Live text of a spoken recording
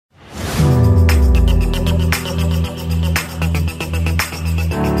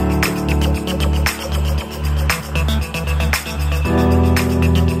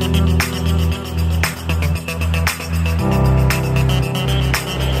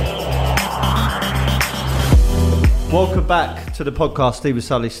Welcome back to the podcast, Stephen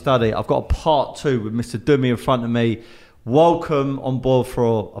Sully's Study. I've got a part two with Mr. Dumi in front of me. Welcome on board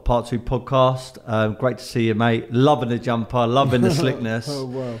for a part two podcast. Great to see you, mate. Loving the jumper, loving the slickness. Oh,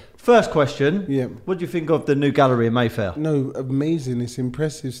 wow. First question. Yeah. What do you think of the new gallery in Mayfair? No, amazing. It's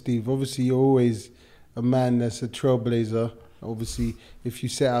impressive, Steve. Obviously, you're always a man that's a trailblazer. Obviously, if you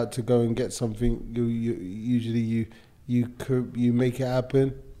set out to go and get something, you make it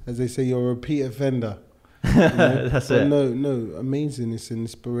happen. As they say, you're a repeat offender. You know? That's it. No, amazing. It's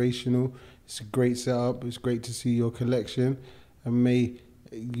inspirational. It's a great setup. It's great to see your collection. And may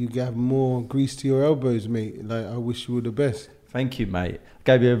you have more grease to your elbows, mate. Like, I wish you all the best. Thank you, mate.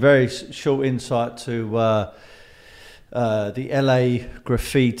 Gave you a very short insight to the LA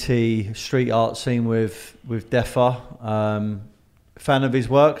graffiti street art scene with Defa. Fan of his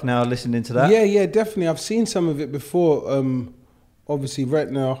work, now listening to that? Yeah, definitely. I've seen some of it before. Obviously,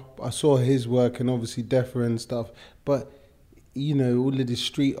 Retna, I saw his work, and obviously Defa and stuff. But, you know, all of this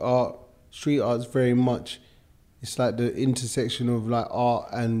street art's very much, it's like the intersection of like art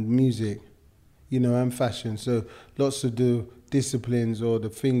and music, you know, and fashion. So lots of the disciplines or the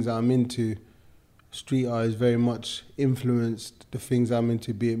things that I'm into, street art is very much influenced the things I'm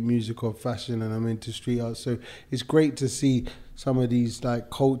into, be it music or fashion, and I'm into street art. So it's great to see some of these like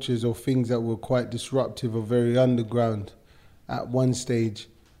cultures or things that were quite disruptive or very underground at one stage,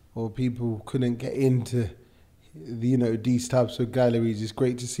 or people couldn't get into, you know, these types of galleries. It's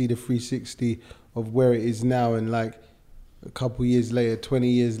great to see the 360 of where it is now, and like a couple years later, 20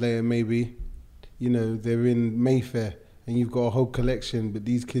 years later maybe, you know, they're in Mayfair and you've got a whole collection, but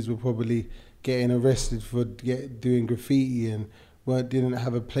these kids were probably getting arrested for doing graffiti and didn't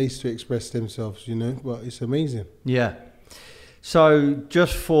have a place to express themselves, you know. But it's amazing. Yeah. So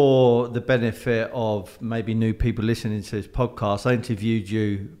just for the benefit of maybe new people listening to this podcast, I interviewed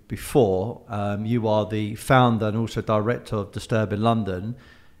you before. You are the founder and also director of Disturb in London.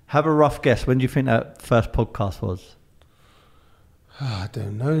 Have a rough guess. When do you think that first podcast was? I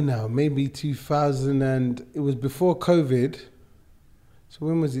don't know now. Maybe 2000, and it was before COVID. So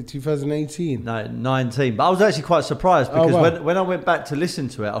when was it? 2018? No, 19. But I was actually quite surprised because wow. when I went back to listen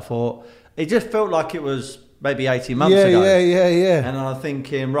to it, I thought it just felt like it was maybe 18 months ago. Yeah. And I'm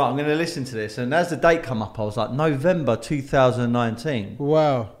thinking, right, I'm going to listen to this. And as the date come up, I was like, November 2019.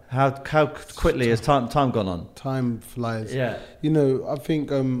 Wow. How quickly has time gone on? Time flies. Yeah. You know, I think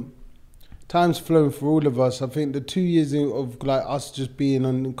time's flown for all of us. I think the 2 years of like us just being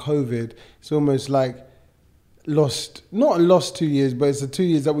on COVID, it's almost like not a lost 2 years, but it's the 2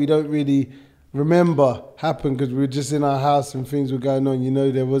 years that we don't really remember happened because we were just in our house and things were going on, you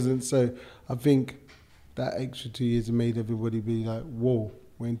know, there wasn't. So I think that extra 2 years made everybody be like, whoa,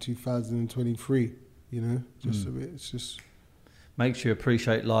 we're in 2023, you know, just a bit. It's just makes you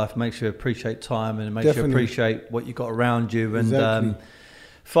appreciate life, makes you appreciate time, and it makes Definitely. you appreciate what you got around you. And Exactly.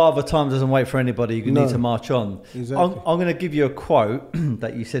 Father Time doesn't wait for anybody. You need to march on. Exactly. I'm going to give you a quote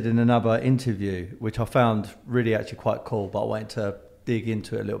that you said in another interview, which I found really actually quite cool, but I wanted to dig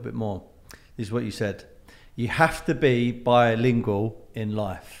into it a little bit more. This is what you said. You have to be bilingual in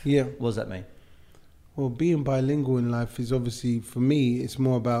life. Yeah. What does that mean? Well, being bilingual in life is obviously, for me, it's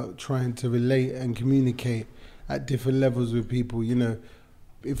more about trying to relate and communicate at different levels with people. You know,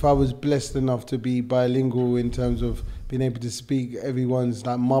 if I was blessed enough to be bilingual in terms of being able to speak everyone's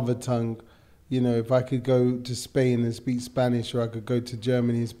like mother tongue, you know, if I could go to Spain and speak Spanish, or I could go to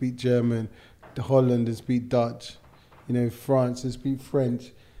Germany and speak German, to Holland and speak Dutch, you know, France and speak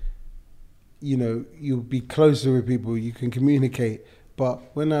French, you know, you'll be closer with people, you can communicate.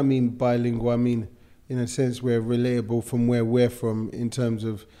 But when I mean bilingual, I mean in a sense we're relatable from where we're from, in terms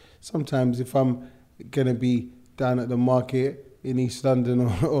of sometimes if I'm going to be down at the market in East London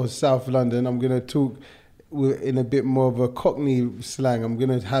or South London, I'm going to talk in a bit more of a Cockney slang. I'm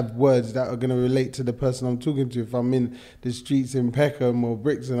going to have words that are going to relate to the person I'm talking to. If I'm in the streets in Peckham or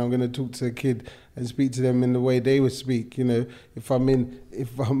Brixton, I'm going to talk to a kid and speak to them in the way they would speak. You know, if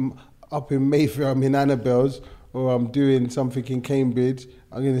I'm up in Mayfair, I'm in Annabelle's, or I'm doing something in Cambridge,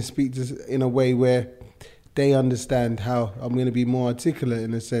 I'm going to speak in a way where they understand how I'm going to be more articulate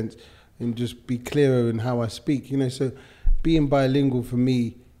in a sense and just be clearer in how I speak. You know, so being bilingual for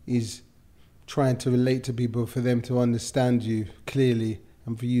me is trying to relate to people, for them to understand you clearly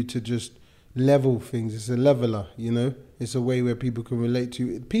and for you to just level things. It's a leveler, you know. It's a way where people can relate to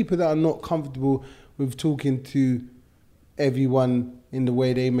you. People that are not comfortable with talking to everyone in the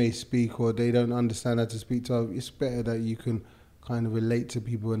way they may speak, or they don't understand how to speak to others, it's better that you can kind of relate to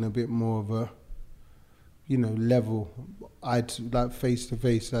people in a bit more of a, you know, level, like face to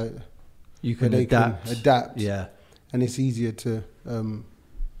face, like you can adapt. Yeah, and it's easier to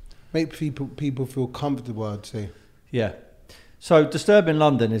make people feel comfortable, I'd say. Yeah. So Disturbing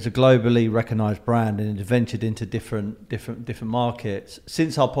London is a globally recognised brand and it ventured into different markets.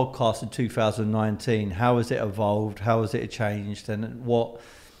 Since our podcast in 2019, how has it evolved? How has it changed? And what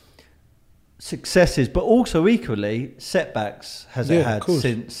successes, but also equally setbacks, has it had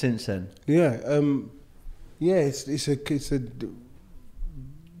since then? Yeah,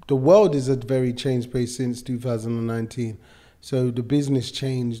 the world is a very changed place since 2019. So the business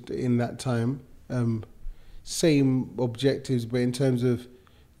changed in that time. Same objectives, but in terms of,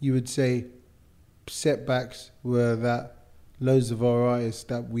 you would say, setbacks were that loads of our artists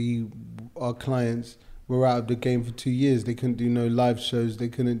our clients were out of the game for 2 years. They couldn't do no live shows. They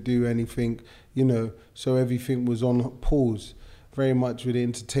couldn't do anything, so everything was on pause. Very much with the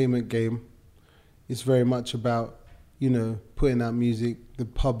entertainment game, it's very much about, putting out music, the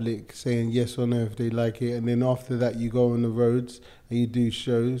public saying yes or no if they like it. And then after that, you go on the roads and you do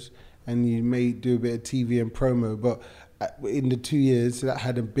shows and you may do a bit of TV and promo. But in the 2 years, that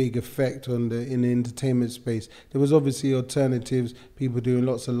had a big effect in the entertainment space. There was obviously alternatives, people doing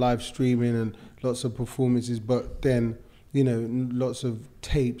lots of live streaming and lots of performances, but then, lots of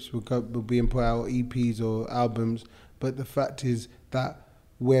tapes were being put out, EPs or albums. But the fact is that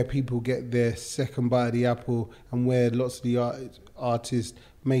where people get their second bite of the apple and where lots of the artists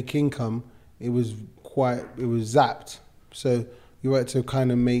make income, it was zapped. So you had to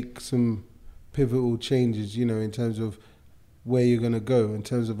kind of make some pivotal changes, in terms of where you're going to go. In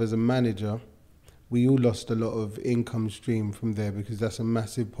terms of, as a manager, we all lost a lot of income stream from there because that's a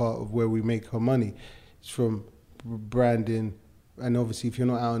massive part of where we make our money. It's from branding, and obviously if you're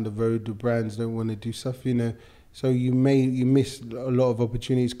not out on the road, the brands don't want to do stuff, So you miss a lot of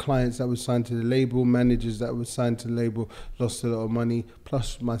opportunities. Clients that were signed to the label, managers that were signed to the label lost a lot of money.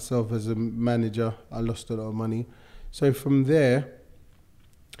 Plus myself as a manager, I lost a lot of money. So from there,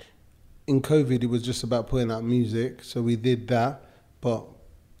 in COVID, it was just about putting out music. So we did that, but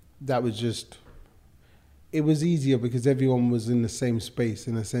that was it was easier because everyone was in the same space,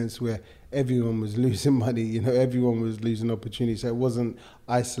 in a sense where everyone was losing money, everyone was losing opportunities. So it wasn't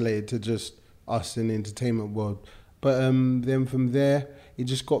isolated to just us in the entertainment world. But then from there, it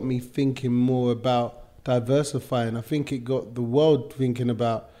just got me thinking more about diversifying. I think it got the world thinking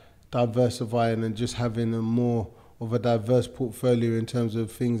about diversifying and just having a more of a diverse portfolio in terms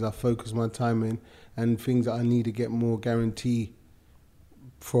of things I focus my time in and things that I need to get more guarantee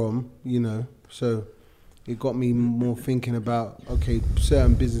from, So it got me more thinking about, okay,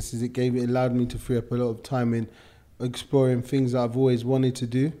 certain businesses, it allowed me to free up a lot of time in exploring things that I've always wanted to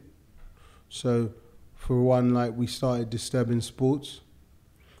do. So for one, like, we started Disturbing Sports,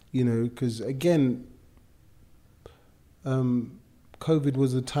 because again, COVID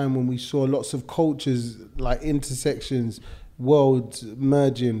was a time when we saw lots of cultures, like intersections, worlds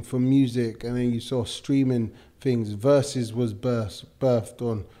merging from music, and then you saw streaming things. Versus was birthed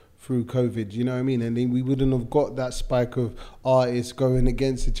on through COVID, you know what I mean? And then we wouldn't have got that spike of artists going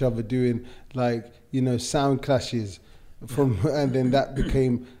against each other, doing sound clashes and then that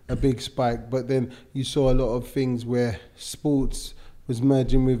became a big spike. But then you saw a lot of things where sports was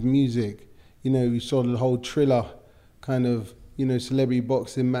merging with music. You saw the whole Triller kind of, celebrity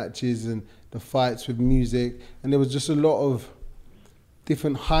boxing matches and the fights with music. And there was just a lot of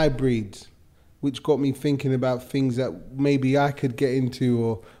different hybrids, which got me thinking about things that maybe I could get into,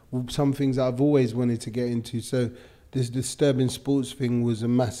 or some things that I've always wanted to get into. So this Disturbing Sports thing was a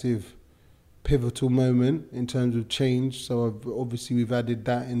massive pivotal moment in terms of change. So we've added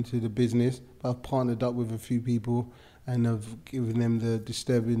that into the business. I've partnered up with a few people and I've given them the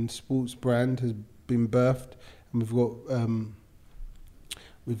Disturbing Sports brand has been birthed. And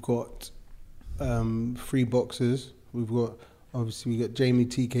we've got 3 boxers. We got Jamie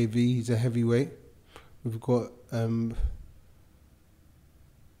TKV, he's a heavyweight. We've got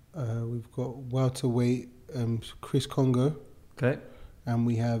welterweight Chris Congo. Okay. And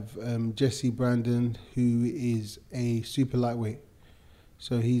we have Jesse Brandon, who is a super lightweight.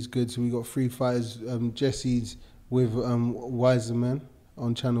 So he's good. So we got 3 fighters. Jesse's with Wiserman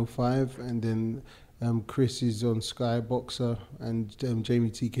on Channel 5, and then Chris is on Sky Boxer, and Jamie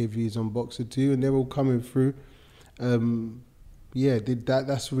TKV is on Boxer 2, and they're all coming through.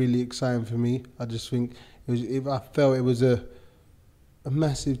 That's really exciting for me. I just think I felt it was a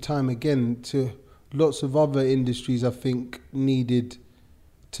massive time again to lots of other industries. I think needed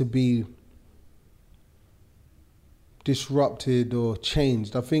to be disrupted or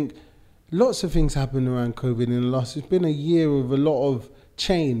changed. I think lots of things happened around COVID in the last. It's been a year of a lot of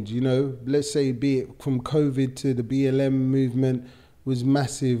change. Let's say, be it from COVID to the BLM movement was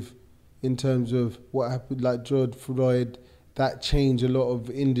massive in terms of what happened, like George Floyd. That changed a lot of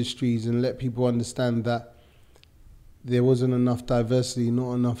industries and let people understand that there wasn't enough diversity,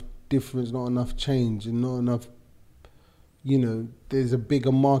 not enough difference, not enough change, and not enough, there's a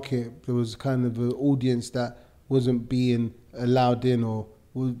bigger market. There was kind of an audience that wasn't being allowed in, or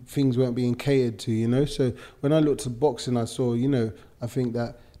things weren't being catered to, So when I looked at boxing, I saw, I think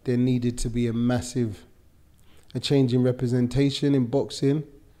that there needed to be a change in representation in boxing,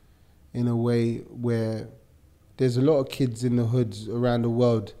 in a way where there's a lot of kids in the hoods around the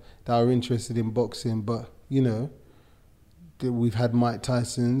world that are interested in boxing, but, we've had Mike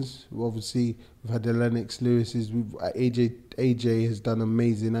Tyson's, obviously we've had the Lennox Lewis's, AJ has done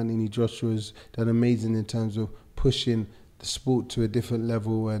amazing, Anthony Joshua's done amazing in terms of pushing the sport to a different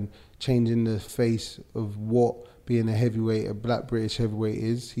level and changing the face of what being a heavyweight, a black British heavyweight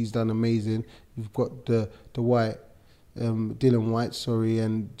is. He's done amazing. You've got the White, Dylan White,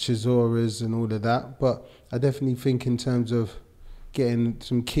 and Chisora's and all of that. But I definitely think in terms of getting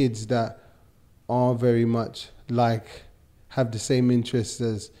some kids that are very much have the same interests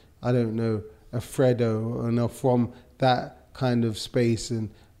as, I don't know, a Fredo, and are from that kind of space and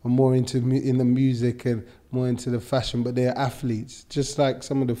are more in the music and more into the fashion, but they're athletes, just like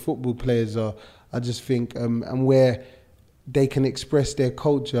some of the football players are. I just think, and where they can express their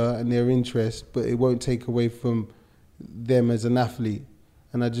culture and their interest, but it won't take away from them as an athlete.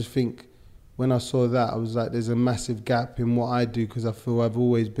 And I just think when I saw that, I was like, there's a massive gap in what I do, because I feel I've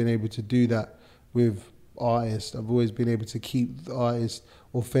always been able to do that with artists. I've always been able to keep the artists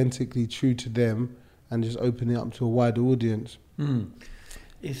authentically true to them and just open it up to a wider audience.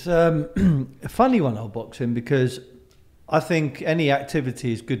 It's a funny one, old boxing, because I think any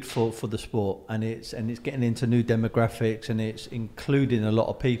activity is good for the sport, and it's getting into new demographics, and it's including a lot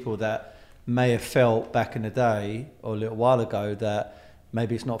of people that may have felt back in the day or a little while ago that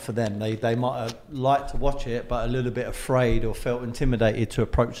maybe it's not for them. They might have liked to watch it, but a little bit afraid or felt intimidated to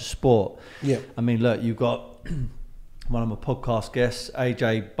approach the sport. Yeah. I mean, look, you've got one of my podcast guests,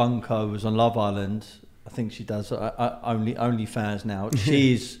 AJ Bunko, was on Love Island. I think she does OnlyFans now.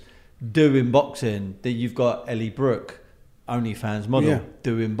 She's doing boxing. Then you've got Ellie Brooke, OnlyFans model,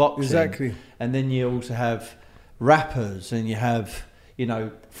 doing boxing. Exactly. And then you also have rappers, and you have,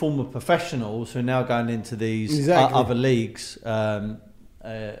 former professionals who are now going into these other leagues,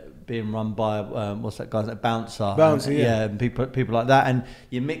 being run by what's that guy's name? Bouncer, and people like that, and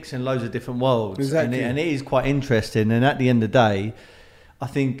you're mixing loads of different worlds, and it is quite interesting. And at the end of the day, I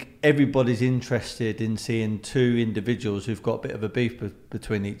think everybody's interested in seeing two individuals who've got a bit of a beef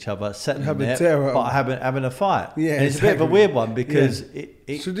between each other, setting them there, but having a fight. Yeah, and it's a bit of a weird one, because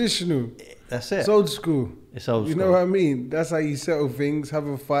it's traditional. That's it. It's old school. It's old school. You know what I mean? That's how you settle things, have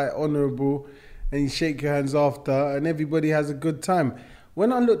a fight, honourable, and you shake your hands after, and everybody has a good time.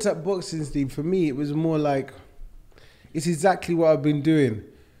 When I looked at boxing, Steve, for me, it was more like, it's exactly what I've been doing.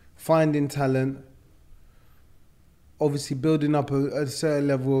 Finding talent, obviously building up a certain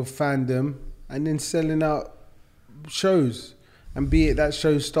level of fandom, and then selling out shows. And be it that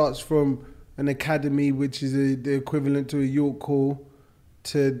show starts from an academy, which is the equivalent to a York Hall,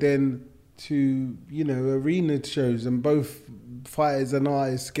 to arena shows, and both fighters and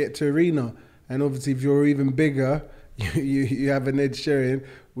artists get to arena. And obviously, if you're even bigger, you have an Ed Sheeran,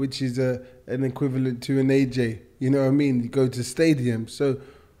 which is an equivalent to an AJ. You know what I mean? You go to stadium. So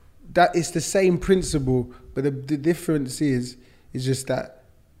that it's the same principle, but the difference is just that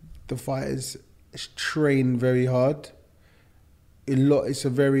the fighters train very hard. It's a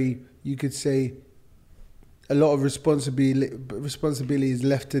very, you could say, a lot of responsibility is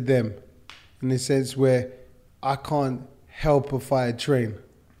left to them, in the sense where I can't help a fighter train.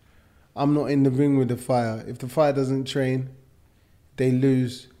 I'm not in the ring with the fighter. If the fighter doesn't train, they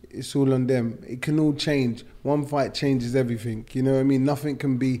lose. It's all on them. It can all change. One fight changes everything. You know what I mean? Nothing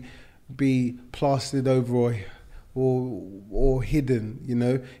can be plastered over or hidden. You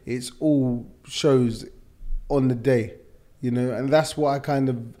know, it's all shows on the day. You know, and that's what I kind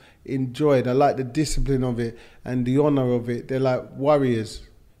of enjoyed. I like the discipline of it and the honor of it. They're like warriors.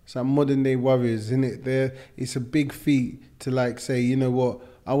 It's like modern day warriors, isn't it? It's a big feat to like say, you know what,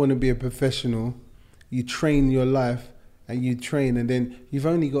 I want to be a professional. You train your life and you train, and then you've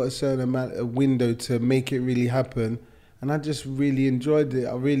only got a certain amount of window to make it really happen. And I just really enjoyed it.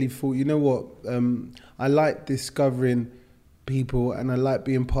 I really thought, you know what, I like discovering people, and I like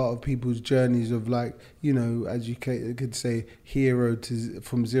being part of people's journeys of, like, you know, as you could say,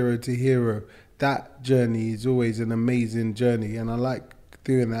 from zero to hero. That journey is always an amazing journey, and I like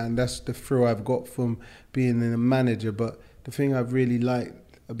doing that, and that's the thrill I've got from being a manager. But the thing I've really liked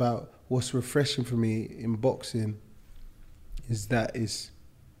about what's refreshing for me in boxing is that it's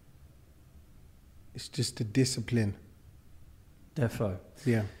just the discipline. Defo.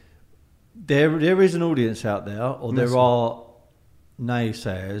 Yeah. there is an audience out there, or there are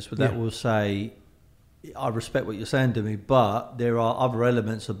naysayers that will say, I respect what you're saying to me, but there are other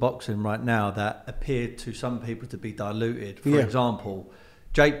elements of boxing right now that appear to some people to be diluted. For example,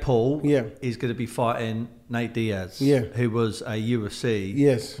 Jake Paul is going to be fighting Nate Diaz, who was a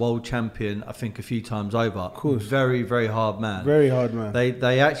UFC world champion, I think, a few times over. Of course. Very, very hard man. Very hard man.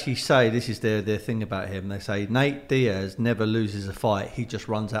 They actually say, this is their thing about him, they say Nate Diaz never loses a fight, he just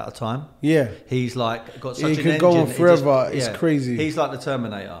runs out of time. Yeah. He's like, got such an engine. He can go on forever, it's crazy. He's like the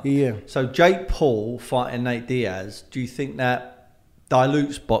Terminator. Yeah. So Jake Paul fighting Nate Diaz, do you think that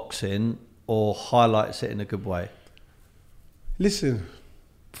dilutes boxing or highlights it in a good way? Listen,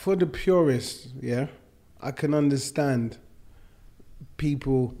 for the purists, I can understand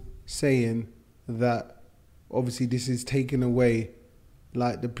people saying that obviously this is taking away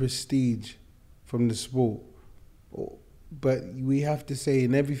like the prestige from the sport. But we have to say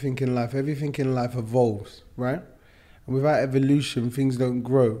everything in life evolves, right? And without evolution, things don't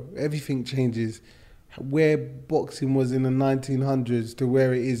grow. Everything changes. Where boxing was in the 1900s to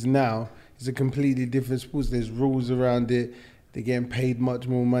where it is now is a completely different sport. There's rules around it. They're getting paid much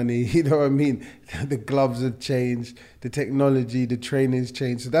more money, you know what I mean? The gloves have changed, the technology, the training's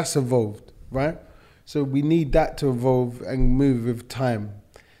changed. So that's evolved, right? So we need that to evolve and move with time.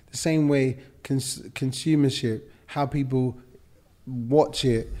 The same way consumership, how people watch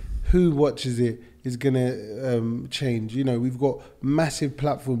it, who watches it is going to change. You know, we've got massive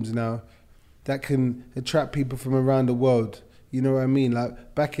platforms now that can attract people from around the world. You know what I mean?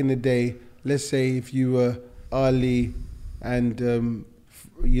 Like back in the day, let's say if you were Ali and,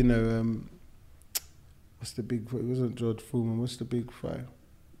 what's the big, it wasn't George Foreman, what's the big fight?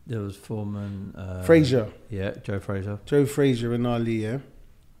 There was Foreman. Frazier. Yeah, Joe Frazier. Joe Frazier and Ali,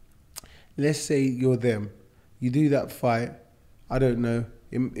 Let's say you're them. You do that fight, I don't know,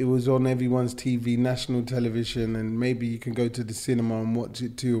 it was on everyone's TV, national television, and maybe you can go to the cinema and watch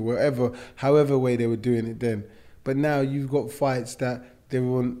it too, or whatever, however way they were doing it then. But now you've got fights that they're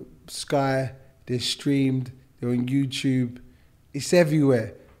on Sky, they're streamed, they're on YouTube. It's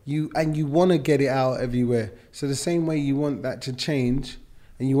everywhere. You want to get it out everywhere. So the same way you want that to change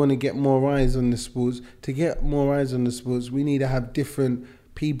and you want to get more eyes on the sports, to get more eyes on the sports, we need to have different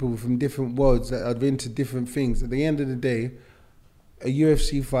people from different worlds that are into different things. At the end of the day, a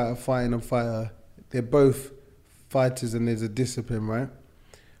UFC fighter fighting a fighter, they're both fighters and there's a discipline, right?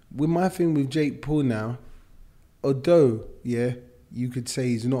 With my thing with Jake Paul now, although, you could say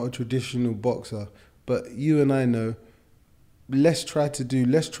he's not a traditional boxer, but you and I know,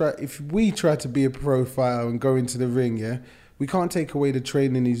 if we try to be a pro fighter and go into the ring, we can't take away the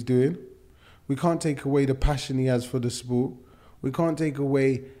training he's doing. We can't take away the passion he has for the sport. We can't take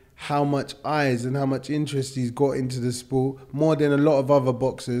away how much eyes and how much interest he's got into the sport, more than a lot of other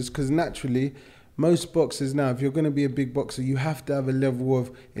boxers, because naturally, most boxers now, if you're going to be a big boxer, you have to have a level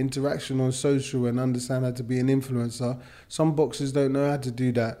of interaction on social and understand how to be an influencer. Some boxers don't know how to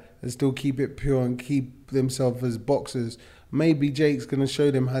do that and still keep it pure and keep themselves as boxers. Maybe Jake's going to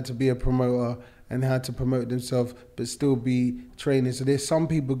show them how to be a promoter and how to promote themselves, but still be training. So there's some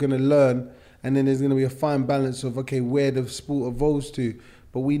people going to learn, and then there's going to be a fine balance of, okay, where the sport evolves to.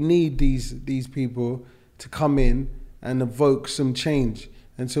 But we need these people to come in and evoke some change.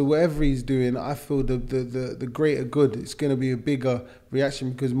 And so whatever he's doing, I feel the greater good, it's going to be a bigger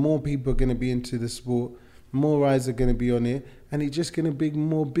reaction because more people are going to be into the sport, more eyes are going to be on it, and it's just going to bring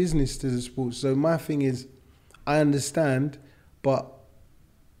more business to the sport. So my thing is, I understand, but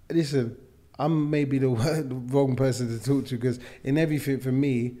listen, I'm maybe the wrong person to talk to because in everything for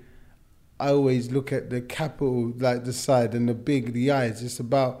me, I always look at the capital, like the side and the eyes. It's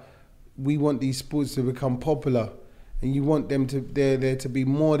about, we want these sports to become popular. And you want them to there to be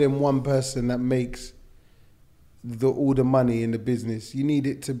more than one person that makes all the money in the business. You need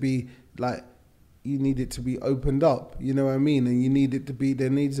it to be opened up. You know what I mean? And there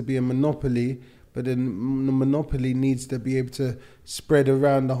needs to be a monopoly, but then the monopoly needs to be able to spread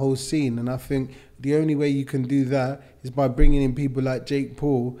around the whole scene. And I think the only way you can do that is by bringing in people like Jake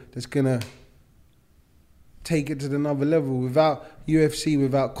Paul that's gonna take it to another level. Without UFC,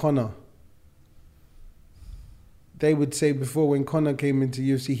 without Conor. They would say before when Conor came into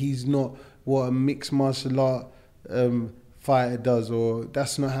UFC, he's not what a mixed martial art fighter does, or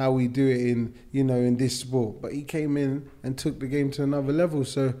that's not how we do it in this sport. But he came in and took the game to another level.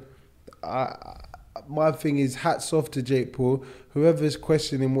 So my thing is, hats off to Jake Paul. Whoever's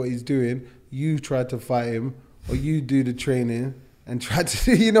questioning what he's doing, you try to fight him, or you do the training and try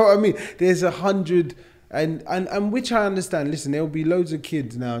to, you know what I mean? There's 100, and which I understand. Listen, there'll be loads of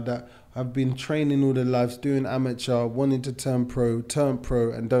kids now that I've been training all their lives, doing amateur, wanting to turn pro,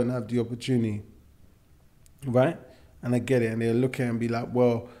 and don't have the opportunity. Right? And I get it. And they'll look at it and be like,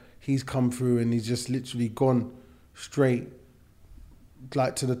 well, he's come through and he's just literally gone straight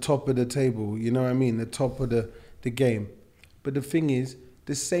like to the top of the table. You know what I mean? The top of the game. But the thing is,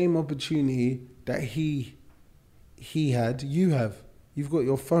 the same opportunity that he had, you have. You've got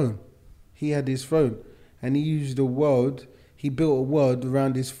your phone. He had his phone. And he used the world. He built a world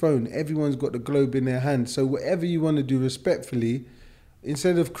around his phone. Everyone's got the globe in their hand. So whatever you want to do respectfully,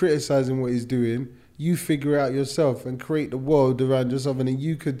 instead of criticizing what he's doing, you figure out yourself and create the world around yourself, and then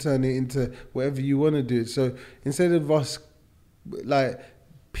you could turn it into whatever you want to do. So instead of us like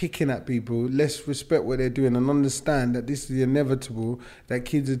picking at people, let's respect what they're doing and understand that this is inevitable, that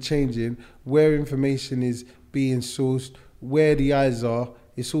kids are changing, where information is being sourced, where the eyes are,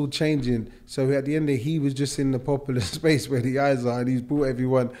 it's all changing. So at the end of it, he was just in the popular space where the eyes are, and he's brought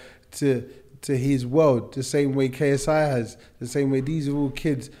everyone to his world, the same way KSI has, the same way these are all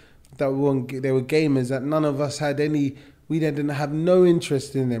kids that they were gamers that none of us had any, we didn't have no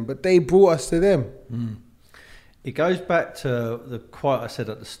interest in them, but they brought us to them. Mm. It goes back to the quote I said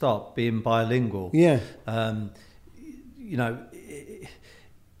at the start, being bilingual. Yeah. You know,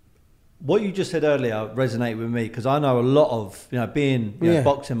 what you just said earlier resonated with me, because I know a lot of, you know, being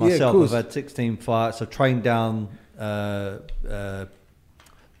boxing myself, I've had 16 fights, I've trained down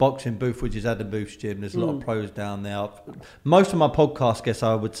boxing booth, which is Adam Booth's gym. There's a lot of pros down there. Most of my podcast guests,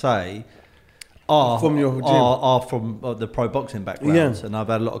 I would say, are from your gym, are from the pro boxing backgrounds, and I've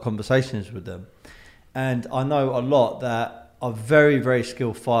had a lot of conversations with them. And I know a lot that are very, very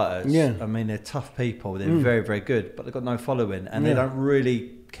skilled fighters. Yeah. I mean, they're tough people. They're very, very good, but they've got no following, and they don't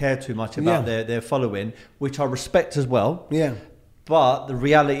really care too much about their following, which I respect as well. Yeah. But the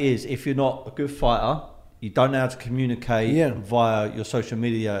reality is, if you're not a good fighter, you don't know how to communicate via your social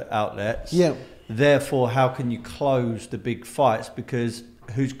media outlets. Yeah. Therefore, how can you close the big fights? Because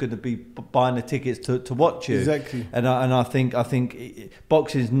who's going to be buying the tickets to watch you? Exactly. And I think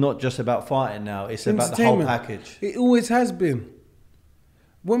boxing is not just about fighting now. It's about the whole package. It always has been.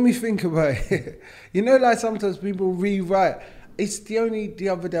 When we think about it, you know, like sometimes people rewrite. It's the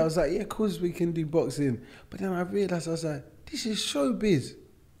other day I was like, yeah, of course we can do boxing. But then I realised, I was like, this is showbiz.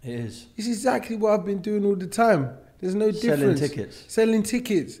 It is. It's exactly what I've been doing all the time. There's no difference. Selling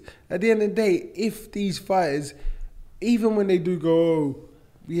tickets. At the end of the day, if these fighters, even when they do go, oh,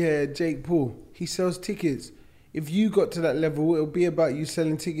 yeah, Jake Paul, he sells tickets. If you got to that level, it'll be about you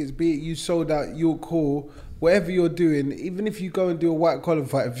selling tickets, be it you sold out your core, whatever you're doing. Even if you go and do a white collar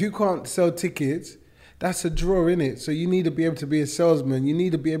fight, if you can't sell tickets, that's a draw, innit? So you need to be able to be a salesman. You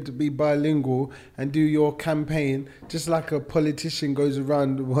need to be able to be bilingual and do your campaign. Just like a politician goes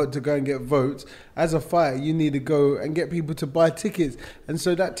around to go and get votes. As a fighter, you need to go and get people to buy tickets. And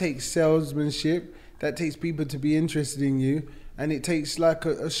so that takes salesmanship. That takes people to be interested in you. And it takes like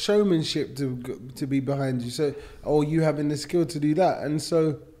a showmanship to be behind you. So, or you having the skill to do that. And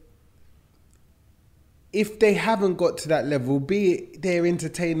so if they haven't got to that level, be it they're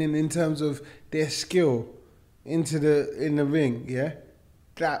entertaining in terms of their skill in the ring, yeah,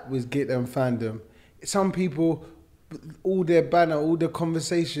 that was get them fandom. Some people, all their banner, all the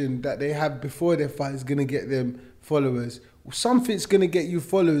conversation that they have before their fight is gonna get them followers. Something's gonna get you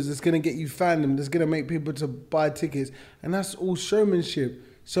followers. That's gonna get you fandom. That's gonna make people to buy tickets, and that's all showmanship.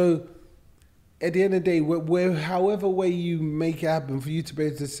 So at the end of the day, however way you make it happen for you to be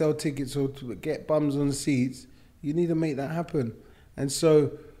able to sell tickets or to get bums on seats, you need to make that happen. And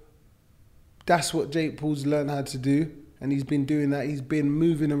so that's what Jake Paul's learned how to do, and he's been doing that. He's been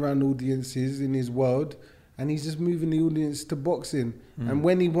moving around audiences in his world, and he's just moving the audience to boxing. And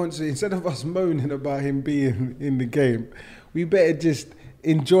when he wants to, instead of us moaning about him being in the game, we better just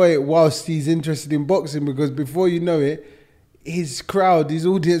enjoy it whilst he's interested in boxing, because before you know it, his crowd, his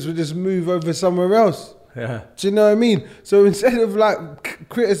audience will just move over somewhere else. Yeah. Do you know what I mean? So instead of like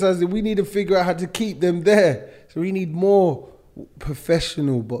criticizing, we need to figure out how to keep them there. So we need more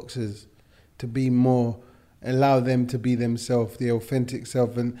professional boxers to be more, allow them to be themselves, the authentic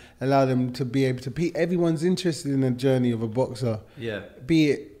self, and allow them to be able to be, everyone's interested in the journey of a boxer. Yeah.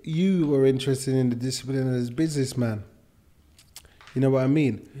 Be it you were interested in the discipline as a businessman. You know what I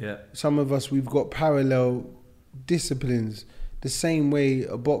mean? Yeah. Some of us, we've got parallel disciplines. The same way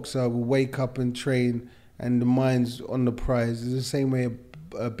a boxer will wake up and train and the mind's on the prize is the same way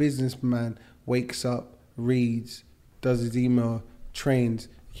a businessman wakes up, reads, does his email, trains,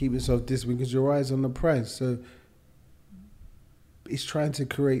 keep yourself disciplined because your eyes on the prize. So it's trying to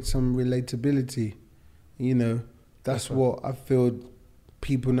create some relatability. You know, that's what I feel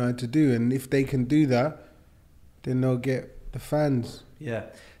people know how to do. And if they can do that, then they'll get the fans. Yeah.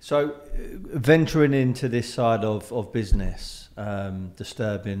 So venturing into this side of business,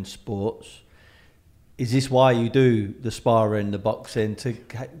 disturbing sports, is this why you do the sparring, the boxing, to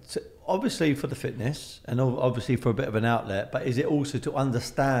obviously for the fitness and obviously for a bit of an outlet, but is it also to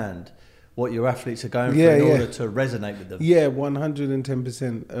understand what your athletes are going through in order to resonate with them? Yeah,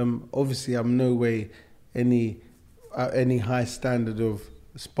 110%. Obviously, I'm no way any high standard of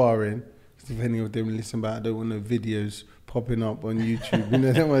sparring. If any of them listen back, I don't want no videos popping up on YouTube. You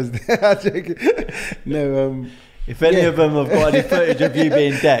know, that was no. If any of them have got any footage of you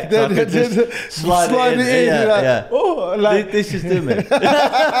being decked, I could just slide it in. Yeah. Oh, like this is Dumi.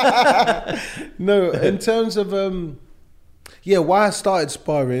 No, in terms of why I started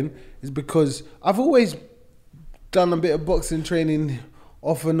sparring is because I've always done a bit of boxing training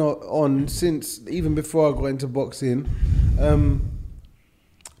off and on since even before I got into boxing.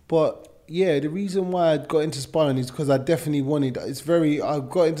 But yeah, the reason why I got into sparring is because I definitely wanted. I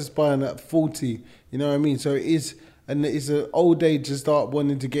got into sparring at 40. You know what I mean? So it's an old age to start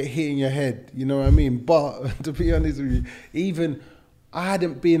wanting to get hit in your head. You know what I mean? But to be honest with you, even I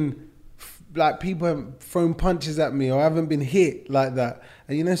hadn't been like people haven't thrown punches at me or I haven't been hit like that.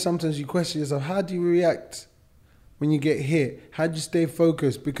 And you know, sometimes you question yourself, how do you react when you get hit? How do you stay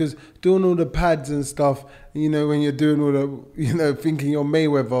focused? Because doing all the pads and stuff, you know, when you're doing all the, you know, thinking you're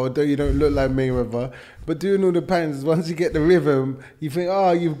Mayweather, although you don't look like Mayweather, but doing all the pads, once you get the rhythm, you think,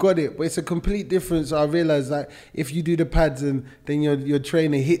 oh, you've got it. But it's a complete difference. I realized that if you do the pads and then your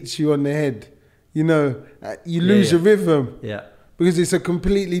trainer hits you on the head, you know, you lose your rhythm. Yeah. Because it's a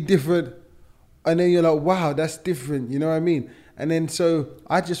completely different, and then you're like, wow, that's different. You know what I mean? And then so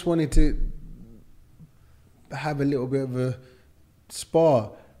I just wanted to have a little bit of a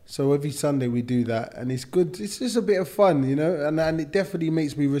spar. So every Sunday we do that, and it's good. It's just a bit of fun, you know, and it definitely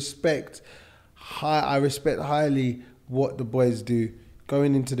makes me respect. I respect highly what the boys do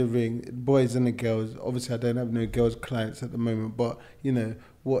going into the ring, boys and the girls. Obviously, I don't have no girls clients at the moment, but you know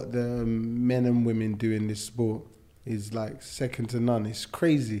what the men and women do in this sport is like second to none. It's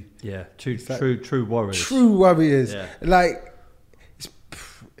crazy. Yeah, true warriors. True warriors. Yeah. Like,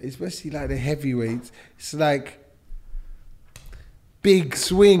 especially like the heavyweights. It's like big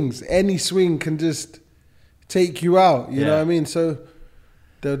swings. Any swing can just take you out. You know what I mean? So,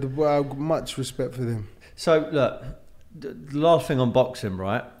 I have much respect for them. So look, the last thing on boxing,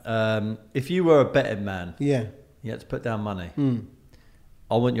 right? If you were a betting man, you had to put down money.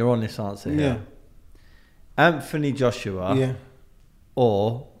 I want your honest answer here. Anthony Joshua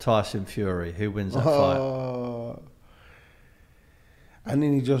or Tyson Fury, who wins that fight?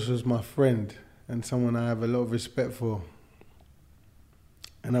 Anthony Joshua's my friend and someone I have a lot of respect for,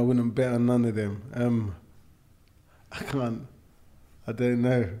 and I wouldn't bet on none of them. I don't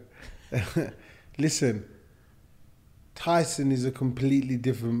know. Listen, Tyson is a completely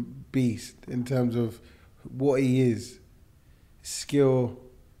different beast in terms of what he is. Skill,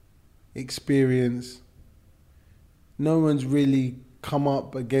 experience. No one's really come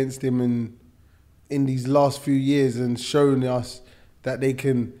up against him in these last few years and shown us that they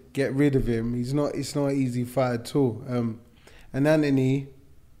can get rid of him. It's not an easy fight at all. And Anthony,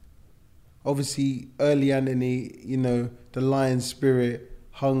 obviously early Anthony, you know, the lion spirit,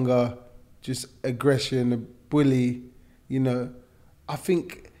 hunger, just aggression, a bully, you know. I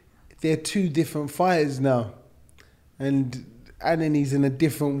think they're two different fighters now. And Anthony's in a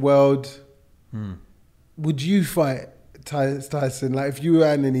different world. Would you fight Tyson? Like if you were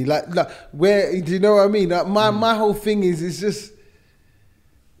Anthony, like where, do you know what I mean? Like my whole thing is, it's just,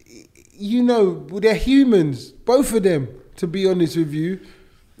 you know, they're humans, both of them, to be honest with you.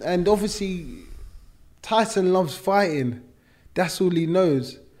 And obviously, Tyson loves fighting. That's all he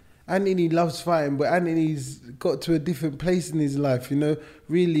knows. Anthony loves fighting, but Anthony's got to a different place in his life, you know.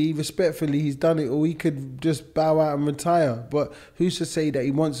 Really, respectfully, he's done it all. He could just bow out and retire. But who's to say that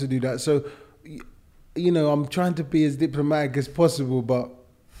he wants to do that? So, you know, I'm trying to be as diplomatic as possible, but,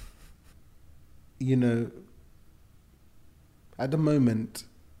 you know, at the moment,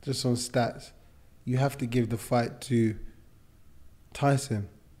 just on stats, you have to give the fight to Tyson,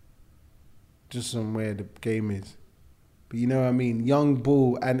 just on where the game is. But you know what I mean? Young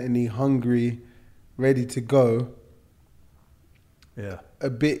bull, Anthony, hungry, ready to go. Yeah. A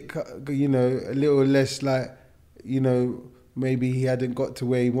bit, you know, a little less like, you know, maybe he hadn't got to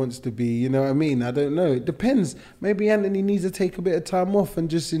where he wants to be. You know what I mean? I don't know. It depends. Maybe Anthony needs to take a bit of time off and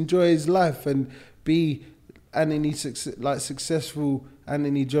just enjoy his life and be Anthony, like successful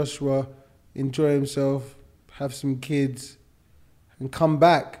Anthony Joshua, enjoy himself, have some kids, and come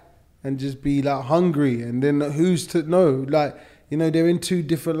back and just be like hungry. And then who's to know? Like, you know, they're in two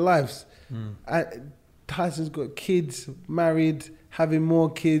different lives. Tyson's got kids, married, having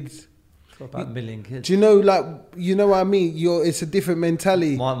more kids. Got about 1 million kids. Do you know, like, you know what I mean? It's a different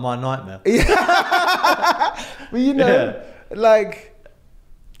mentality. My nightmare. But you know, like,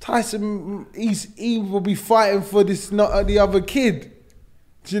 Tyson, he will be fighting for this, not the other kid.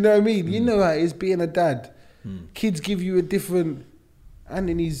 Do you know what I mean? You know how it is being a dad. Kids give you a different...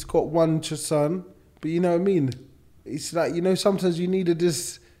 Anthony's got one son, but you know what I mean? It's like, you know, sometimes you need to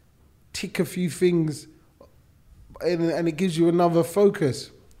just tick a few things and it gives you another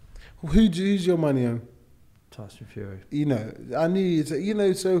focus. Who's your money on? Tyson Fury. You know, I knew you. You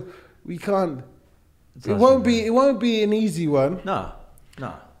know, so we can't. Tyson, It won't be an easy one. No.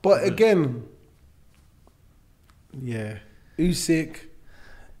 But again, yeah, Usyk.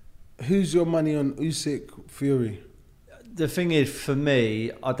 Who's your money on Usyk Fury? The thing is, for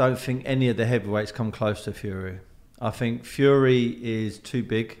me, I don't think any of the heavyweights come close to Fury. I think Fury is too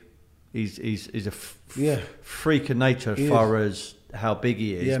big. He's a freak of nature as far as how big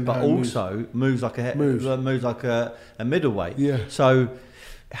he is, but also moves like a middleweight. Yeah. So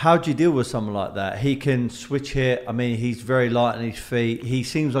how do you deal with someone like that? He can switch hit. I mean, he's very light on his feet. He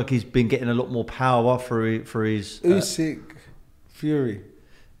seems like he's been getting a lot more power for his Usyk Fury.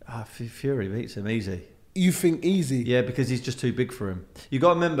 Fury beats him easy. You think easy? Yeah, because he's just too big for him. You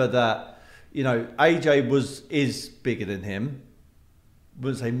got to remember that, you know, AJ is bigger than him.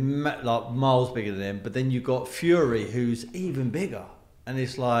 Wouldn't say like miles bigger than him, but then you got Fury, who's even bigger, and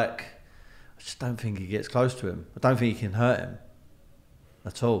it's like, I just don't think he gets close to him. I don't think he can hurt him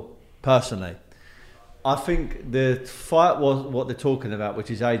at all. Personally, I think the fight was what they're talking about,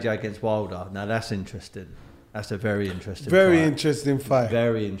 which is AJ against Wilder. Now that's interesting. That's a very interesting fight. Very interesting fight.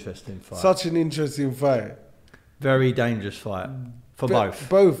 Very interesting fight. Such an interesting fight. Very dangerous fight for both.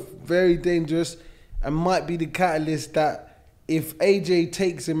 Both very dangerous, and might be the catalyst that if AJ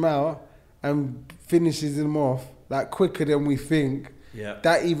takes him out and finishes him off like quicker than we think,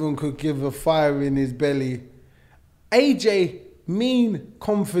 that even could give a fire in his belly. AJ, mean,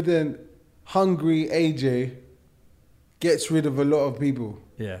 confident, hungry AJ, gets rid of a lot of people.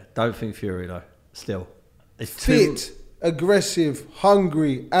 Yeah, don't think Fury though. Still, it's fit, aggressive,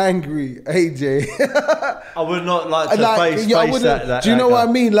 hungry, angry AJ. I would not like to face that. Do you know what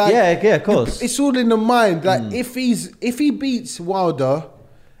I mean? Like, yeah, of course. It's all in the mind. Like, if he beats Wilder,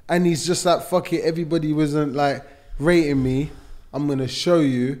 and he's just like, fuck it, everybody wasn't like rating me, I'm gonna show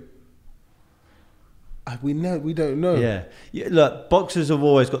you. We don't know. Yeah, look, boxers have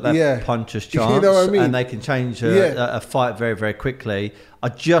always got that puncher's chance, you know what I mean? And they can change a fight very, very quickly. I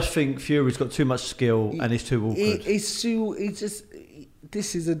just think Fury's got too much skill and he's too awkward. This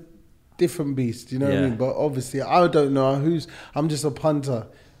is a different beast, you know what I mean? But obviously, I don't know I'm just a punter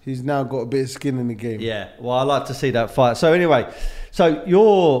who's now got a bit of skin in the game. Yeah, well, I like to see that fight. So anyway, so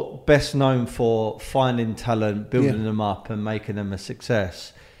you're best known for finding talent, building them up and making them a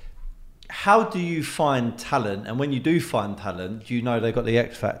success. How do you find talent? And when you do find talent, do you know they got the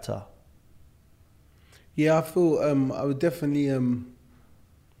X factor? Yeah, I feel I would definitely...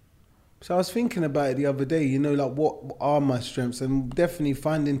 So I was thinking about it the other day, you know, like what are my strengths? And definitely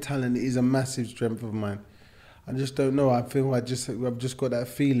finding talent is a massive strength of mine. I just don't know. I feel I've just got that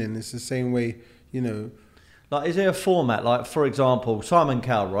feeling. It's the same way, you know. Like, is there a format? Like, for example, Simon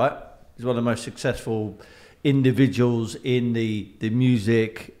Cowell, right? He's one of the most successful individuals in the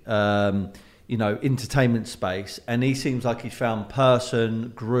music, entertainment space. And he seems like he's found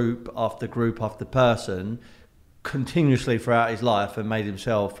group after person continuously throughout his life and made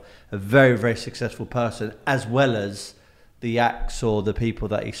himself a very, very successful person, as well as the acts or the people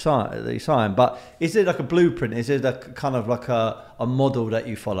that he signed. But is it like a blueprint? Is it a kind of like a model that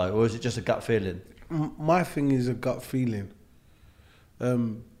you follow, or is it just a gut feeling? My thing is a gut feeling.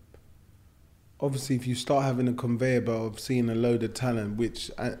 Obviously, if you start having a conveyor belt of seeing a load of talent,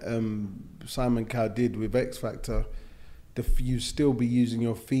 which Simon Cowell did with X Factor, you still be using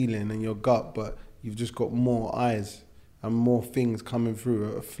your feeling and your gut, but you've just got more eyes and more things coming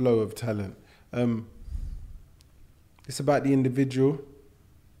through, a flow of talent. It's about the individual,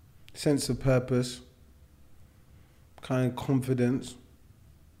 sense of purpose, kind of confidence.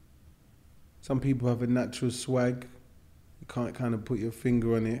 Some people have a natural swag. You can't kind of put your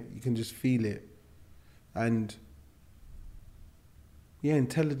finger on it. You can just feel it. And yeah,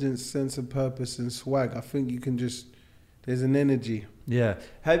 intelligence, sense of purpose and swag. I think you can just, there's an energy. Yeah.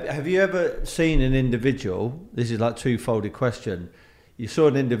 Have you ever seen an individual, this is like a two-folded question, you saw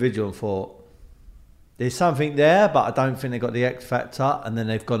an individual and thought, there's something there, but I don't think they got the X factor, and then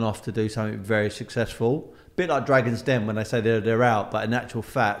they've gone off to do something very successful. A bit like Dragon's Den when they say they're out, but in actual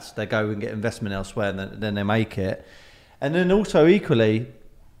facts, they go and get investment elsewhere and then they make it. And then also equally,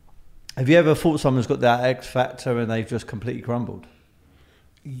 Have you ever thought someone's got that X factor and they've just completely crumbled?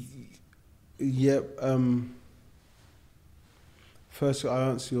 Yep. First,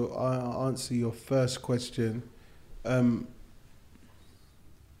 I'll answer your first question. Have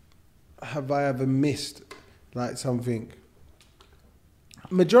I ever missed like something?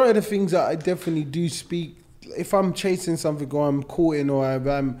 Majority of the things that I definitely do speak, if I'm chasing something or I'm courting or if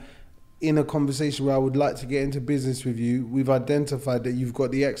I'm in a conversation where I would like to get into business with you, we've identified that you've got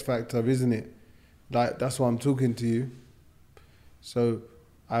the X factor, isn't it? Like, that's why I'm talking to you. So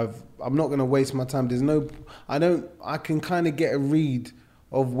I'm not going to waste my time. I can kind of get a read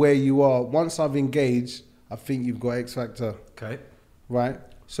of where you are. Once I've engaged, I think you've got X factor. Okay. Right?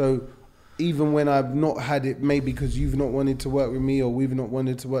 So even when I've not had it, maybe because you've not wanted to work with me or we've not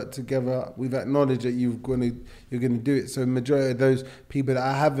wanted to work together, we've acknowledged that you're going to do it. So majority of those people that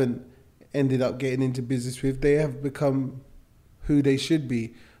I haven't ended up getting into business with, they have become who they should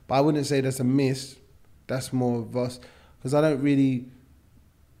be. But I wouldn't say that's a miss. That's more of us. Because I don't really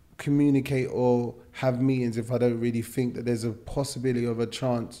communicate or have meetings if I don't really think that there's a possibility of a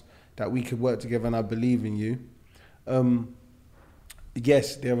chance that we could work together and I believe in you.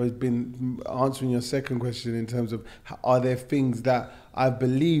 Yes, there has been, answering your second question in terms of are there things that I've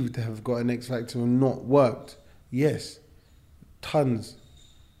believed have got an X factor and not worked? Yes, tons.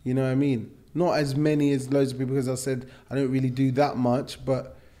 You know what I mean? Not as many as loads of people, because I said I don't really do that much,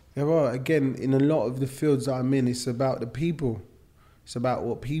 but there are, again, in a lot of the fields that I'm in, it's about the people. It's about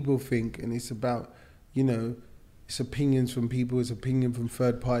what people think, and it's about, it's opinions from people, it's opinion from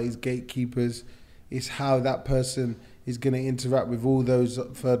third parties, gatekeepers. It's how that person is going to interact with all those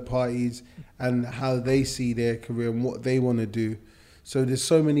third parties and how they see their career and what they want to do. So there's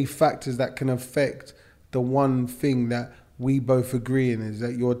so many factors that can affect the one thing that we both agree in, is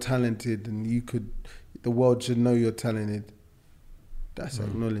that you're talented and the world should know you're talented. That's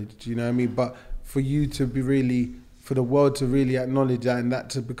acknowledged, you know what I mean? But for the world to really acknowledge that and that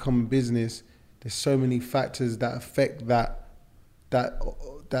to become a business, there's so many factors that affect that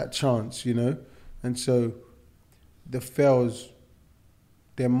chance, And so the fails,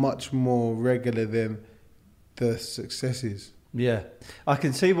 they're much more regular than the successes. Yeah, I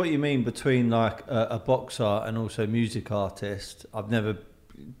can see what you mean between like a boxer and also music artist. I've never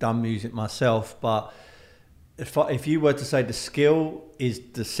done music myself, but if you were to say the skill is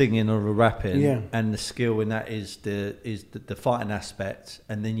the singing or the rapping, and the skill in that is the fighting aspect,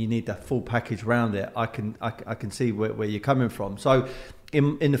 and then you need that full package around it, I can see where you're coming from. So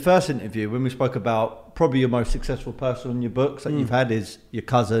in the first interview, when we spoke about probably your most successful person in your books that you've had is your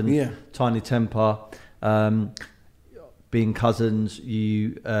cousin, Tiny Temper. Being cousins,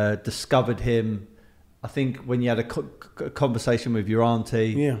 you discovered him, I think, when you had a conversation with your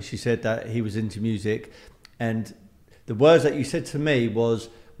auntie. She said that he was into music. And the words that you said to me was,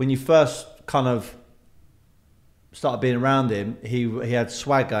 when you first kind of started being around him, he had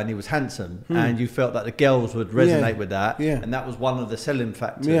swagger and he was handsome. And you felt that the girls would resonate with that. And that was one of the selling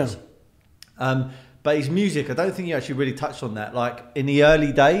factors. But his music, I don't think you actually really touched on that. Like, in the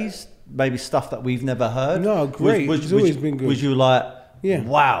early days, maybe stuff that we've never heard. No, great. It's always been good. Was you like,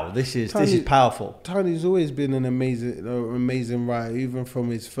 wow, this is powerful? Tiny's always been an amazing writer, even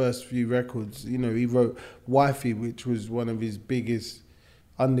from his first few records. He wrote Wifey, which was one of his biggest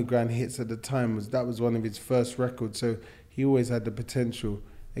underground hits at the time. That was one of his first records. So he always had the potential.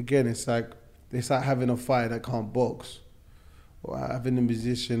 Again, it's like having a fighter that can't box, or having a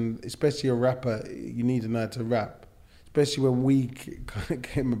musician, especially a rapper. You need to know how to rap. Especially when we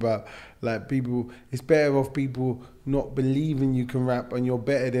came about, like, people, it's better off people not believing you can rap and you're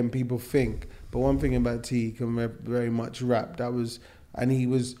better than people think. But one thing about T, he can very much rap.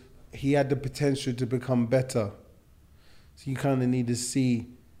 He had the potential to become better. So you kind of need to see,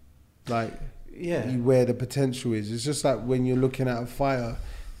 like, where the potential is. It's just like when you're looking at a fighter,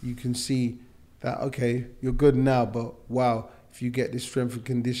 you can see that, okay, you're good now, but wow, if you get the strength and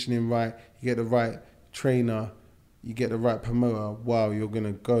conditioning right, you get the right trainer, you get the right promoter, wow, you're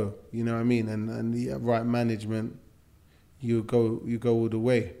gonna go. You know what I mean? And the right management, you go all the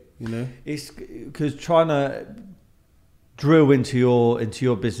way. It's because trying to drill into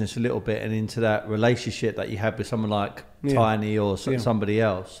your business a little bit and into that relationship that you have with someone like Tiny or somebody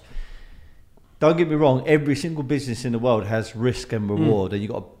else. Don't get me wrong, every single business in the world has risk and reward, and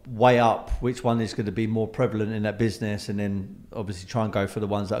you've got to weigh up which one is going to be more prevalent in that business, and then obviously try and go for the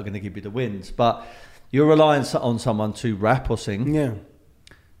ones that are going to give you the wins. But you're relying on someone to rap or sing,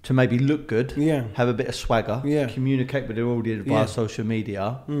 to maybe look good, have a bit of swagger, communicate with their audience via social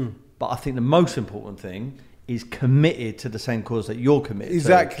media. But I think the most important thing is committed to the same cause that you're committed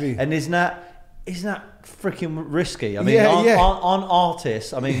to. And isn't that freaking risky? I mean, on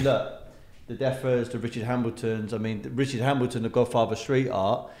artists, I mean, look, the Deffers, the Richard Hambletons. I mean, Richard Hambleton, the godfather of street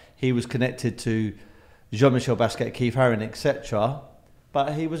art, he was connected to Jean-Michel Basquiat, Keith Haring, etc.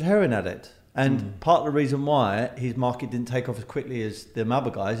 But he was a heroin addict. And part of the reason why his market didn't take off as quickly as them other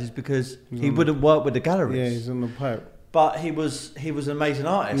guys is because he wouldn't work with the galleries. Yeah, he's on the pipe. But he was an amazing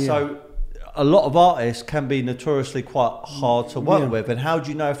artist. Yeah. So a lot of artists can be notoriously quite hard to work with. And how do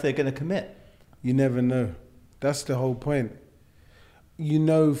you know if they're going to commit? You never know. That's the whole point. You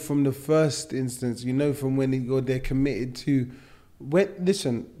know from the first instance, you know from when they're committed to...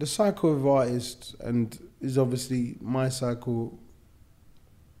 Listen, the cycle of artists, and is obviously my cycle,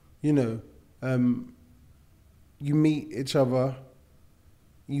 you know, you meet each other,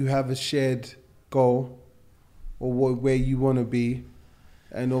 you have a shared goal or where you want to be,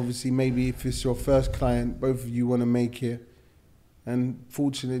 and obviously maybe if it's your first client, both of you want to make it, and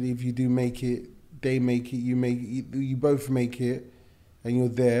fortunately if you do make it, they make it, you both make it, and you're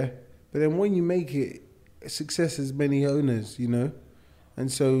there. But then when you make it, success has many owners, you know,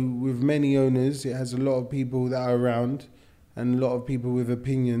 and so with many owners, it has a lot of people that are around and a lot of people with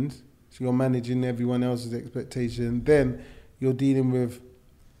opinions. So you're managing everyone else's expectation. Then you're dealing with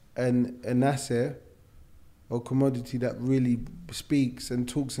an asset or commodity that really speaks and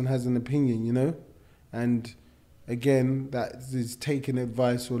talks and has an opinion, you know? And again, that is taking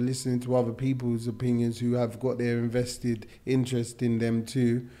advice or listening to other people's opinions who have got their invested interest in them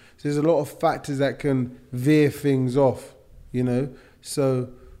too. So there's a lot of factors that can veer things off, you know?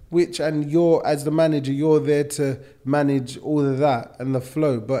 So... and you're, as the manager, you're there to manage all of that and the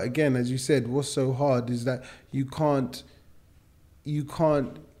flow. But again, as you said, what's so hard is that you can't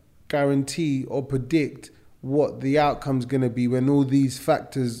guarantee or predict what the outcome's going to be when all these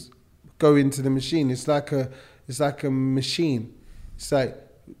factors go into the machine. It's like a machine. It's like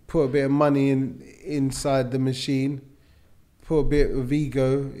put a bit of money inside the machine, put a bit of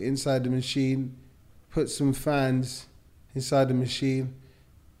ego inside the machine, put some fans inside the machine,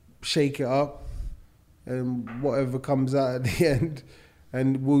 shake it up, and whatever comes out at the end,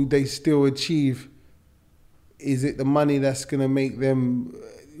 and will they still achieve? Is it the money that's going to make them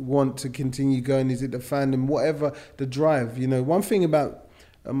want to continue going? Is it the fandom? Whatever the drive, you know. One thing about,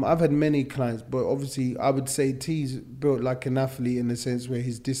 I've had many clients, but obviously I would say T's built like an athlete in the sense where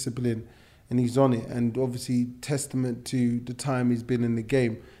he's disciplined and he's on it, and obviously testament to the time he's been in the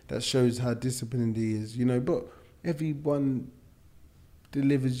game, that shows how disciplined he is, you know. But everyone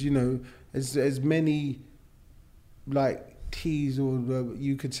delivers, you know, as many like T's or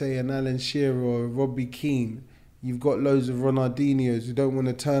you could say an Alan Shearer or a Robbie Keane. You've got loads of Ronaldinhos who don't want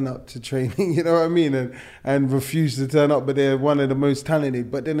to turn up to training, you know what I mean, and refuse to turn up, but they're one of the most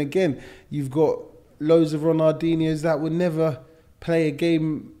talented. But then again, you've got loads of Ronaldinhos that would never play a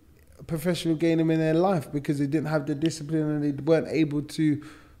professional game in their life because they didn't have the discipline and they weren't able to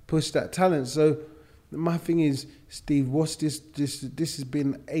push that talent. So my thing is, Steve, what's this has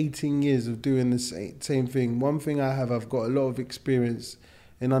been 18 years of doing the same thing. One thing I've got a lot of experience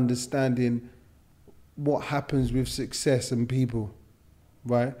in understanding what happens with success and people,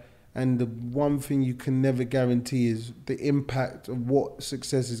 right? And the one thing you can never guarantee is the impact of what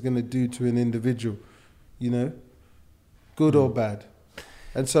success is going to do to an individual, you know, good or bad.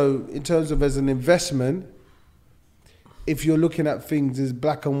 And so in terms of as an investment, if you're looking at things as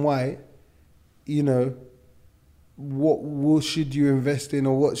black and white, you know, what should you invest in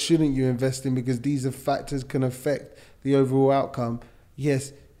or what shouldn't you invest in, because these are factors can affect the overall outcome.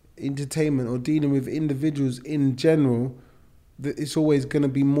 Yes, entertainment or dealing with individuals in general, it's always going to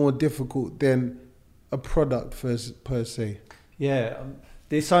be more difficult than a product per se. Yeah,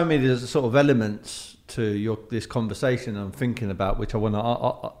 there's so many sort of elements to this conversation I'm thinking about, which I want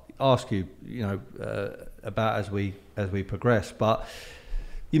to ask you, you know, about as we progress. But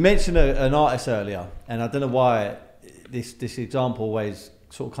you mentioned an artist earlier, and I don't know why this example always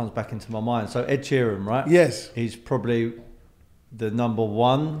sort of comes back into my mind. So Ed Sheeran, right? Yes. He's probably the number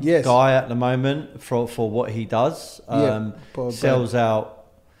one guy at the moment for what he does. Sells out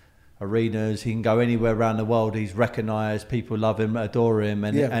arenas. He can go anywhere around the world. He's recognised. People love him, adore him,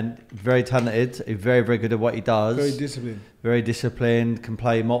 and very talented. He's very, very good at what he does. Very disciplined. Can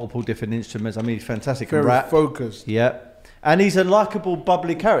play multiple different instruments. I mean, he's fantastic. Very rap. Focused. Yeah. And he's a likeable,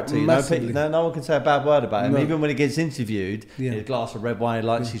 bubbly character. You know, no one can say a bad word about him. No. Even when he gets interviewed, a glass of red wine, he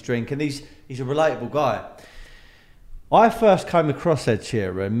likes his drink, and he's a relatable guy. I first came across Ed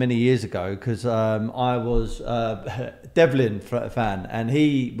Sheeran many years ago because I was a Devlin fan, and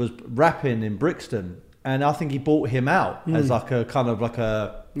he was rapping in Brixton, and I think he bought him out as like a kind of like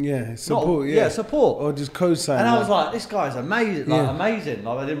a support or just co-sign. And I was like, this guy's amazing, amazing.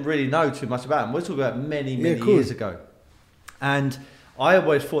 Like I didn't really know too much about him. We're talking about many years ago. And I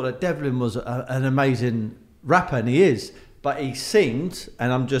always thought that Devlin was an amazing rapper, and he is. But he seemed,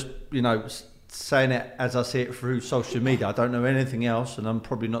 and I'm just, saying it as I see it through social media. I don't know anything else, and I'm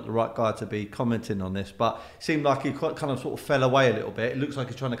probably not the right guy to be commenting on this, but it seemed like he kind of sort of fell away a little bit. It looks like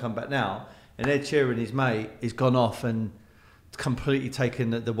he's trying to come back now. And Ed Sheeran, his mate, has gone off and completely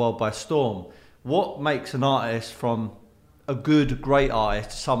taken the world by storm. What makes an artist from a good, great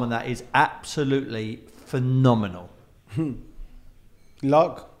artist to someone that is absolutely phenomenal?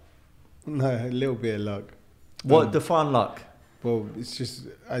 Luck? No, a little bit of luck. What define luck? Well, it's just,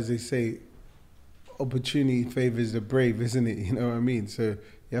 as they say, opportunity favours the brave, isn't it? You know what I mean? So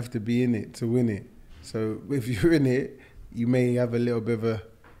you have to be in it to win it. So if you're in it, you may have a little bit of a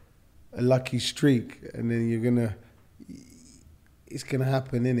lucky streak, and then it's gonna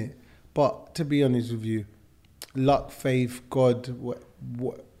happen, innit? But to be honest with you, luck, faith, God,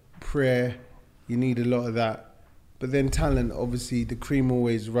 what prayer, you need a lot of that. But then talent, obviously, the cream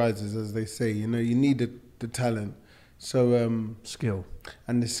always rises, as they say. You need the talent. So skill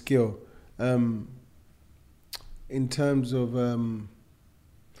and the skill. In terms of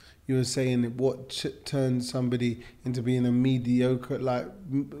you were saying what turns somebody into being a mediocre, like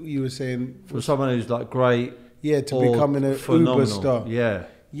you were saying, for someone who's like great, to becoming an uber star,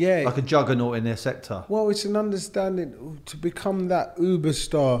 like a juggernaut in their sector. Well, it's an understanding to become that uber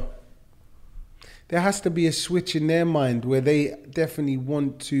star. There has to be a switch in their mind where they definitely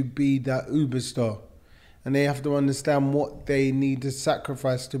want to be that uber star. And they have to understand what they need to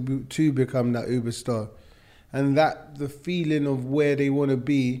sacrifice to become that uber star. And that the feeling of where they want to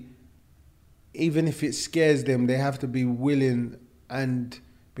be, even if it scares them, they have to be willing and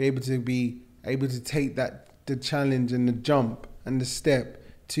be able to take the challenge and the jump and the step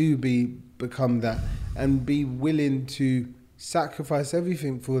to become that, and be willing to sacrifice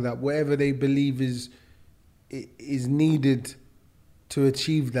everything for that, whatever they believe is needed to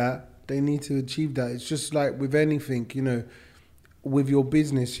achieve that. They need to achieve that. It's just like with anything, with your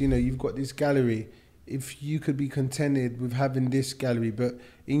business, you've got this gallery. If you could be contented with having this gallery, but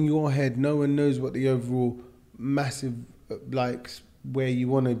in your head, no one knows what the overall massive, where you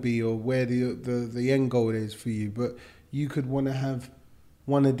want to be or where the end goal is for you. But you could want to have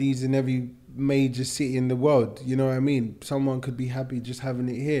one of these in every major city in the world. You know what I mean? Someone could be happy just having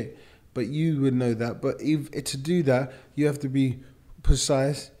it here, but you would know that. But to do that, you have to be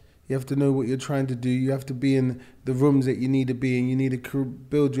precise. You have to know what you're trying to do. You have to be in the rooms that you need to be in. You need to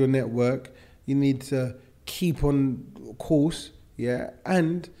build your network. You need to keep on course,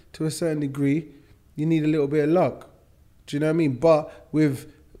 and to a certain degree, you need a little bit of luck. Do you know what I mean? But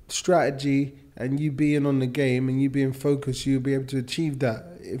with strategy and you being on the game and you being focused, you'll be able to achieve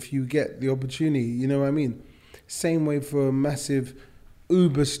that if you get the opportunity. You know what I mean? Same way for a massive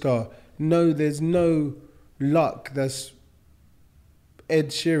uber star. No, there's no luck. That's Ed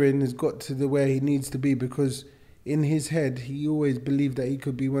Sheeran has got to where he needs to be, because in his head, he always believed that he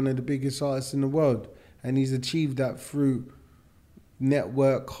could be one of the biggest artists in the world. And he's achieved that through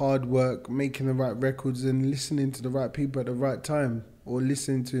network, hard work, making the right records and listening to the right people at the right time, or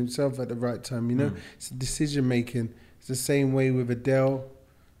listening to himself at the right time, It's decision making. It's the same way with Adele,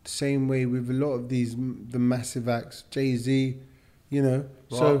 the same way with a lot of the massive acts, Jay-Z, Well,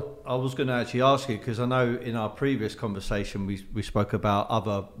 so I was going to actually ask you, because I know in our previous conversation we spoke about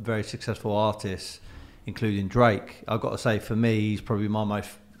other very successful artists, including Drake. I've got to say, for me, he's probably my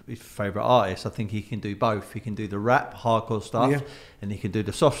favourite artist. I think he can do both. He can do the rap, hardcore stuff, and he can do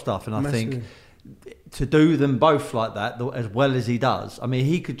the soft stuff. And I think to do them both like that, as well as he does, I mean,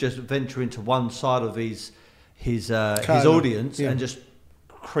 he could just venture into one side of his audience and just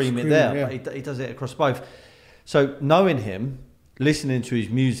cream it there. But he does it across both. So knowing him, listening to his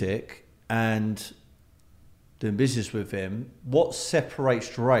music and doing business with him, what separates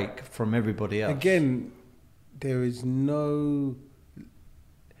Drake from everybody else? Again, there is a little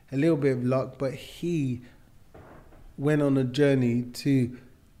bit of luck, but he went on a journey to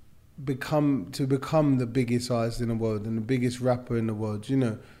become the biggest artist in the world and the biggest rapper in the world.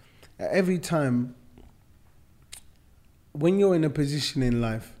 Every time when you're in a position in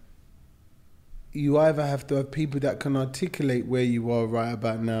life, you either have to have people that can articulate where you are right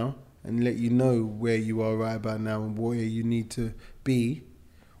about now and let you know where you are right about now and where you need to be,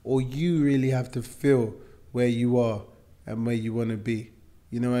 or you really have to feel where you are and where you want to be.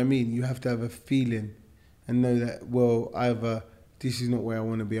 You know what I mean? You have to have a feeling and know that, well, either this is not where I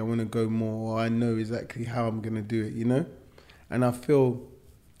want to be, I want to go more, or I know exactly how I'm going to do it, And I feel,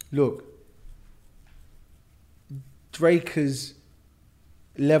 look, Drake has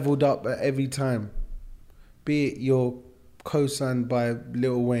leveled up at every time. Be it you're co-signed by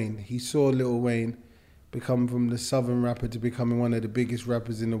Lil Wayne. He saw Lil Wayne become from the southern rapper to becoming one of the biggest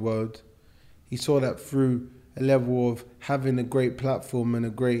rappers in the world. He saw that through a level of having a great platform and a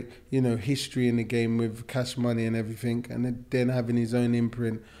great, history in the game with Cash Money and everything, and then having his own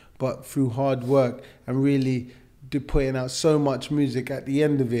imprint, but through hard work and really putting out so much music. At the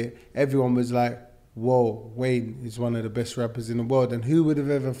end of it, everyone was like, whoa, Wayne is one of the best rappers in the world. And who would have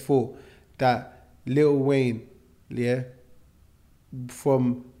ever thought that Lil Wayne,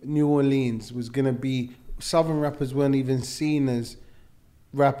 from New Orleans was going to be... Southern rappers weren't even seen as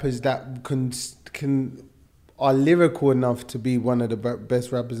rappers that are lyrical enough to be one of the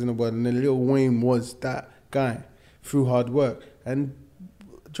best rappers in the world. And then Lil Wayne was that guy through hard work. And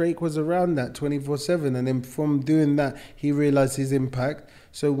Drake was around that 24/7. And then from doing that, he realized his impact.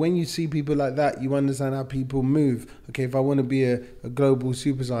 So when you see people like that, you understand how people move. Okay, if I want to be a global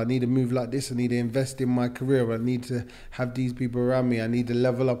superstar, I need to move like this. I need to invest in my career. I need to have these people around me. I need to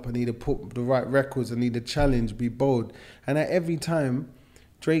level up. I need to put the right records. I need to challenge, be bold. And at every time,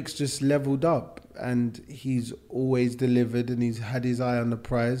 Drake's just leveled up. And he's always delivered, and he's had his eye on the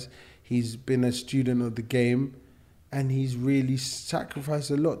prize. He's been a student of the game, and he's really sacrificed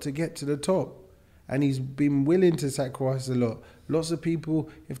a lot to get to the top. And he's been willing to sacrifice a lot. Lots of people,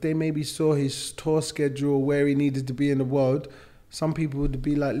 if they maybe saw his tour schedule, where he needed to be in the world, some people would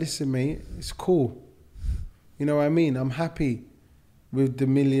be like, listen, mate, it's cool. You know what I mean? I'm happy with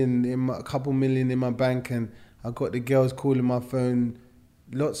a couple million in my bank, and I got the girls calling my phone.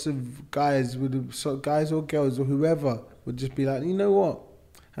 Lots of guys or girls or whoever would just be like, you know what?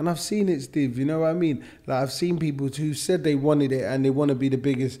 And I've seen it, Steve, you know what I mean? Like, I've seen people who said they wanted it and they want to be the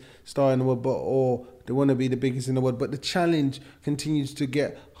biggest star in the world, or they want to be the biggest in the world, but the challenge continues to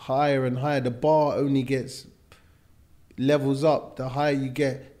get higher and higher. The bar only levels up. The higher you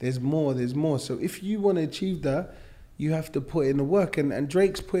get, there's more. So if you want to achieve that, you have to put in the work, and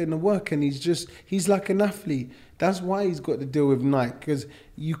Drake's put in the work, and he's like an athlete. That's why he's got to deal with Nike, because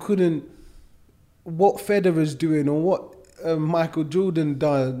what Federer's doing or what Michael Jordan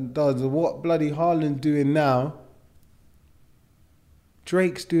does or what bloody Haaland's doing now,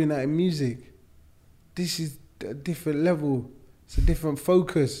 Drake's doing that in music. This is a different level. It's a different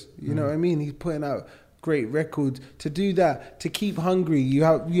focus. You know what I mean? He's putting out great records. To do that, to keep hungry, you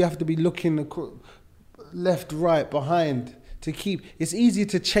have to be looking left, right, behind. It's easier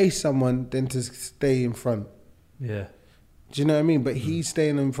to chase someone than to stay in front. Yeah. Do you know what I mean? But he's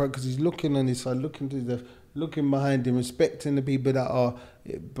staying in front because he's looking on his side, looking to the left, looking behind him, respecting the people that are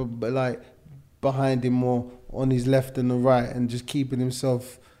like behind him or on his left and the right, and just keeping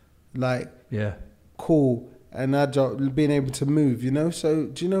himself cool and agile, being able to move, So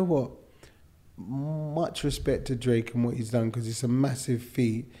do you know what? Much respect to Drake and what he's done, because it's a massive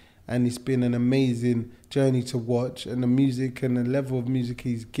feat, and it's been an amazing journey to watch, and the music and the level of music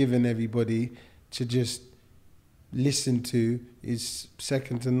he's given everybody to just listen to is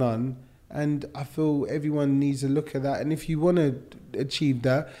second to none. And I feel everyone needs to look at that. And if you want to achieve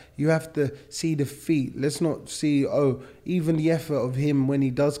that, you have to see the feat. Let's not see, even the effort of him when he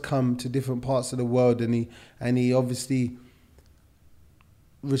does come to different parts of the world, and he obviously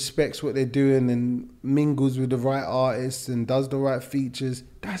respects what they're doing and mingles with the right artists and does the right features.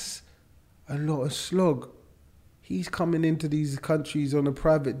 That's a lot of slog. He's coming into these countries on a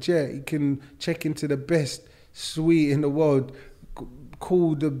private jet. He can check into the best suite in the world,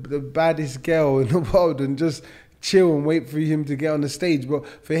 call the baddest girl in the world, and just chill and wait for him to get on the stage. But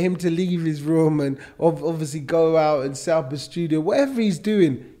for him to leave his room and obviously go out and set up a studio, whatever he's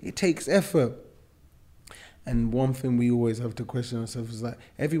doing, it takes effort. And one thing we always have to question ourselves is, like,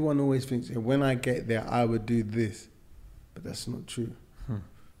 everyone always thinks, when I get there, I would do this. But that's not true. Do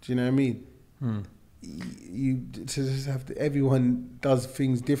you know what I mean? You just have to, everyone does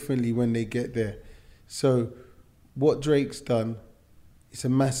things differently when they get there. So what Drake's done, it's a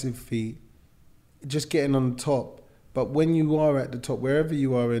massive feat, just getting on the top. But when you are at the top, wherever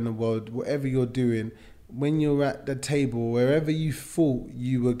you are in the world, whatever you're doing, when you're at the table, wherever you thought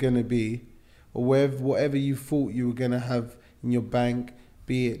you were going to be, or whatever you thought you were going to have in your bank,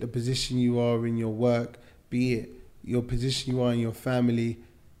 be it the position you are in your work, be it your position you are in your family,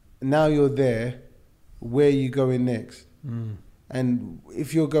 now you're there, where are you going next? And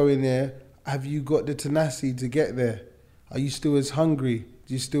if you're going there, have you got the tenacity to get there? Are you still as hungry?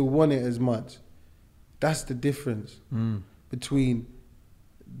 Do you still want it as much? That's the difference between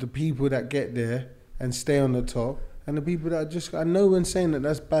the people that get there and stay on the top, and the people that are just... I know when saying that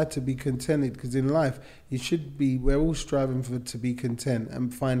that's bad to be contented, because in life, we're all striving to be content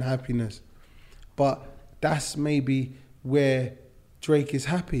and find happiness. But that's maybe where Drake is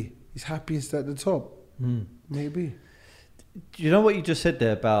happy. He's happiest at the top. Maybe. Do you know what you just said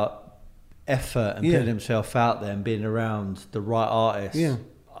there about effort and putting himself out there and being around the right artists. Yeah.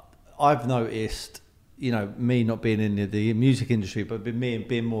 I've noticed, you know, me not being in the music industry, but me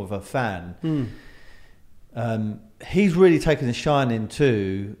being more of a fan. He's really taken a shine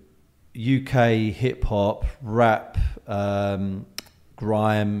into UK hip hop, rap,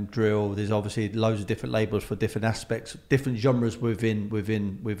 grime, drill. There's obviously loads of different labels for different aspects, different genres within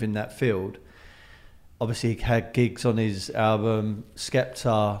that field. Obviously, he had gigs on his album.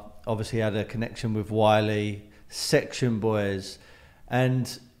 Skepta obviously had a connection with Wiley, Section Boys,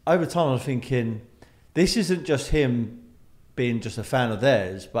 and over time I was thinking, this isn't just him being just a fan of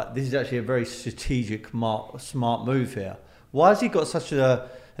theirs, but this is actually a very strategic, smart move here. Why has he got such an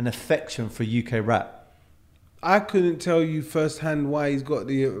affection for UK rap? I couldn't tell you firsthand why he's got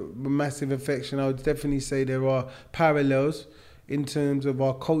the massive affection. I would definitely say there are parallels in terms of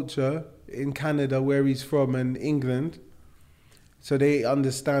our culture in Canada, where he's from, and England. So they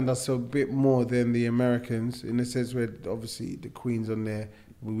understand us a bit more than the Americans, in the sense where obviously the Queen's on there.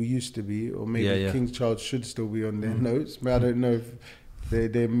 We used to be, or maybe King Charles should still be on their notes, but I don't know if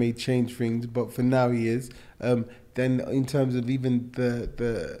they may change things, but for now he is. Then in terms of even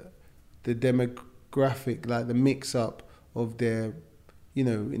the demographic, like the mix-up of their, you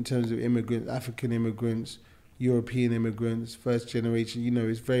know, in terms of immigrants, African immigrants, European immigrants, first generation, you know,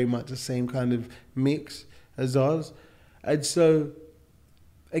 it's very much the same kind of mix as ours. And so,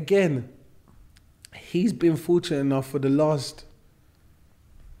 again, he's been fortunate enough for the last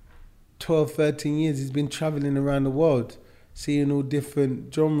 12, 13 years, he's been traveling around the world, seeing all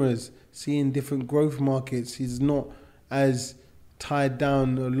different genres, seeing different growth markets. He's not as tied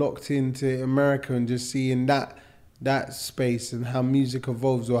down or locked into America and just seeing that space and how music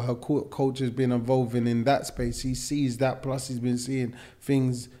evolves, or how culture's been evolving in that space. He sees that, plus he's been seeing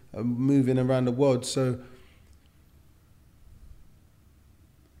things moving around the world. So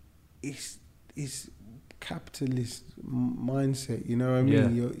it's capitalist mindset, you know what I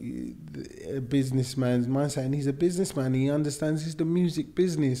mean? You're a businessman's mindset, and he's a businessman. He understands it's the music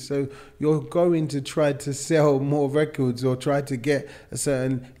business. So you're going to try to sell more records or try to get a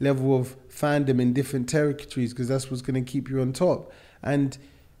certain level of fandom in different territories, because that's what's going to keep you on top. And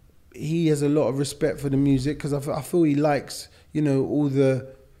he has a lot of respect for the music, because I feel he likes, you know, all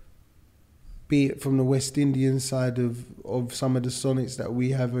the, be it from the West Indian side of some of the sonics that we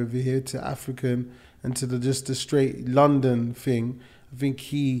have over here, to African, and to just the straight London thing. I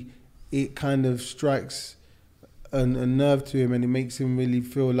think it kind of strikes a nerve to him, and it makes him really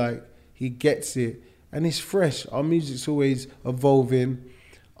feel like he gets it. And it's fresh. Our music's always evolving.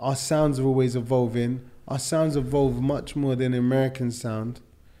 Our sounds are always evolving. Our sounds evolve much more than American sound.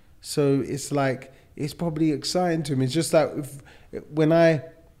 So it's like, it's probably exciting to him. It's just like if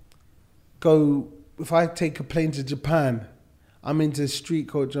I take a plane to Japan, I'm into street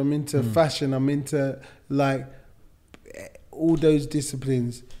culture, I'm into fashion, I'm into like all those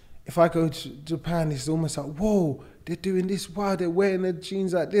disciplines. If I go to Japan, it's almost like, whoa, they're doing this, wow, they're wearing their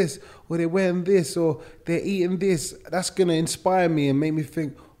jeans like this, or they're wearing this, or they're eating this. That's going to inspire me and make me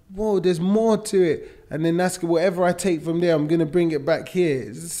think, whoa, there's more to it. And then that's whatever I take from there, I'm going to bring it back here.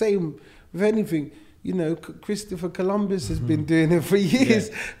 It's the same with anything. You know, Christopher Columbus has been doing it for years.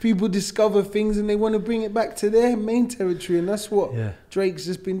 Yeah. People discover things and they want to bring it back to their main territory, and that's what Drake's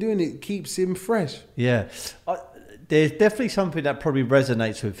just been doing. It keeps him fresh. Yeah. There's definitely something that probably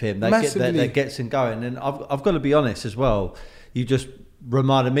resonates with him, that gets him going. And I've got to be honest as well. You just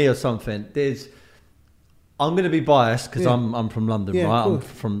reminded me of something. I'm going to be biased because I'm from London, right?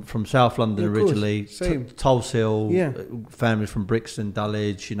 I'm from South London originally. Tulse Hill, family from Brixton,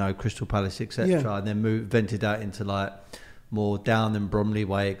 Dulwich, you know, Crystal Palace, etc. And then vented out into like more Down and Bromley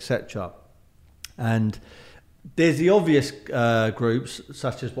way, etc. And there's the obvious groups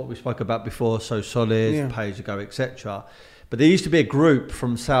such as what we spoke about before, So Solid, Page Ago, etc. But there used to be a group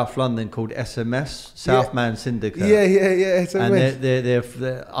from South London called SMS, Southman Syndicate. SMS. And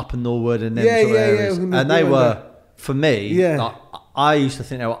they're up in Norwood and them sort of areas. And they were, for me, like, I used to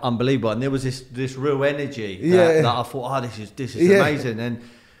think they were unbelievable. And there was this real energy that I thought, this is amazing. And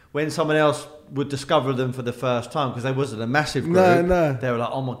when someone else would discover them for the first time, because they wasn't a massive group, they were like,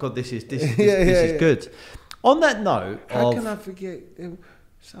 oh my God, this is good. On that note, how can I forget?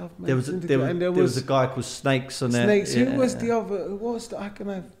 There was a guy called Snakes on there. Snakes. Who was the other? How can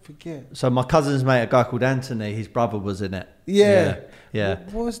I forget? So my cousin's mate, a guy called Anthony, his brother was in it. Yeah.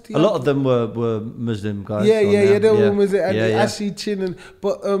 What was the other? Lot of them were Muslim guys. They were Muslim. And Ashley Chin and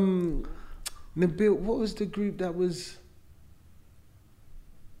Nabil. What was the group that was?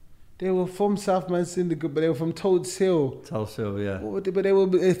 They were from Southman Syndicate, but they were from Toad's Hill. Toad's Hill, yeah. But they were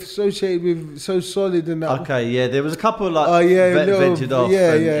associated with So Solid and that. Okay, yeah, there was a couple of like ventured off.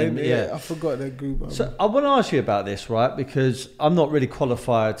 Yeah. I forgot that group. So I want to ask you about this, right? Because I'm not really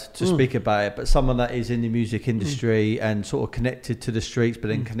qualified to speak about it, but someone that is in the music industry and sort of connected to the streets, but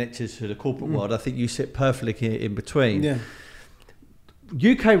then connected to the corporate world, I think you sit perfectly in between. Yeah.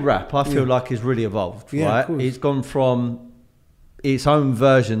 UK rap, I feel like, is really evolved, right? It's gone from its own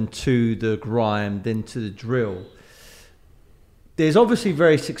version to the grime, then to the drill. There's obviously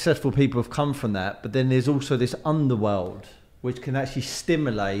very successful people who've come from that, but then there's also this underworld which can actually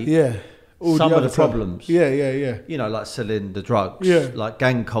stimulate some of the problems. Yeah. You know, like selling the drugs, like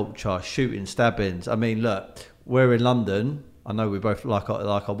gang culture, shooting, stabbings. I mean, look, we're in London. I know we both like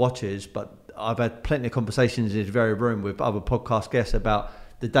our watches, but I've had plenty of conversations in this very room with other podcast guests about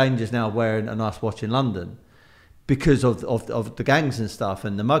the dangers now of wearing a nice watch in London, because of the gangs and stuff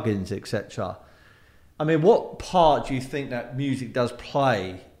and the muggings, etc. I mean, what part do you think that music does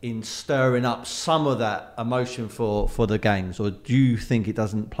play in stirring up some of that emotion for the gangs, or do you think it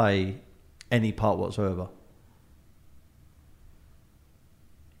doesn't play any part whatsoever?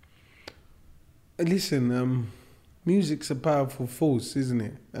 Listen, music's a powerful force, isn't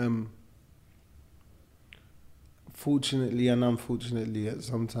it? Fortunately and unfortunately,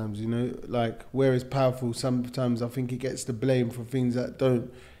 sometimes, you know, like where it's powerful, sometimes I think it gets the blame for things that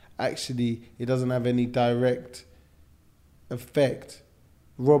don't actually, it doesn't have any direct effect.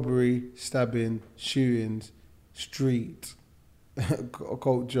 Robbery, stabbing, shootings, street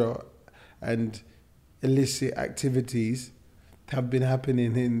culture, and illicit activities have been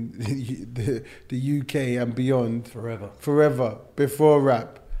happening in the UK and beyond forever before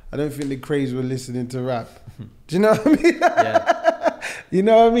rap. I don't think the craze were listening to rap. Do you know what I mean? Yeah. You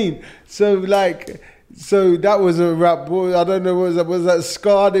know what I mean? So that was a rap. I don't know, was that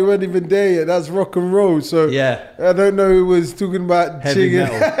ska? They weren't even there yet. That's rock and roll. So I don't know who was talking about heavy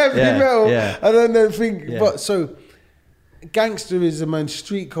metal. metal. Yeah. I don't know. But so gangsterism and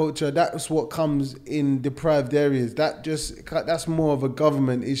street culture, that's what comes in deprived areas. That's more of a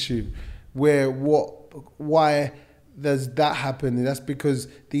government issue, why does that happen? And that's because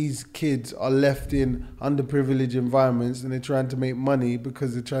these kids are left in underprivileged environments and they're trying to make money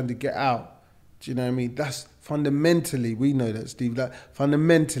because they're trying to get out. Do you know what I mean? That's fundamentally, we know that, Steve, that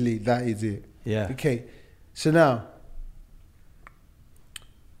fundamentally that is it. Yeah. Okay. So now,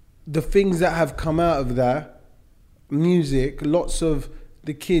 the things that have come out of that, music, lots of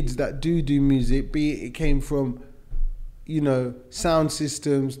the kids that do music, be it came from, you know, sound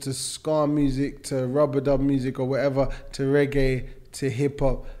systems to ska music to rubber dub music or whatever, to reggae, to hip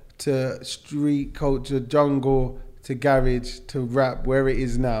hop, to street culture, jungle, to garage, to rap, where it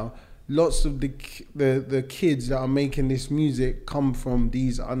is now. Lots of the kids that are making this music come from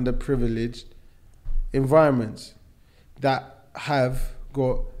these underprivileged environments that have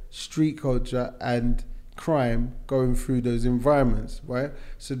got street culture and crime going through those environments, right?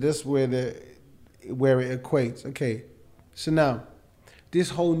 So that's where it equates. Okay. So now,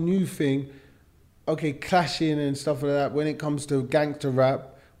 this whole new thing, clashing and stuff like that, when it comes to gangster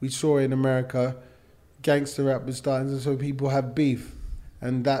rap, we saw in America, gangster rap was starting, and so people have beef.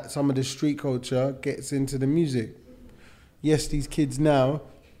 And that some of the street culture gets into the music. Yes, these kids now,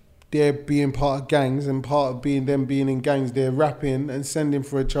 they're being part of gangs, and part of them being in gangs, they're rapping and sending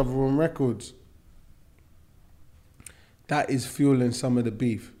for each other on records. That is fueling some of the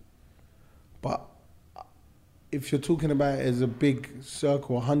beef. But if you're talking about it as a big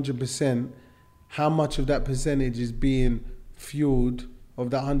circle, 100%, how much of that percentage is being fueled, of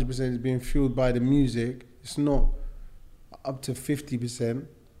that 100% is being fueled by the music? It's not up to 50%.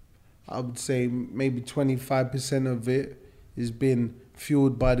 I would say maybe 25% of it is being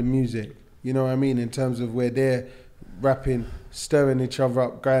fueled by the music. You know what I mean? In terms of where they're rapping, stirring each other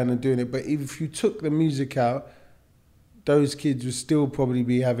up, going and doing it. But if you took the music out, those kids would still probably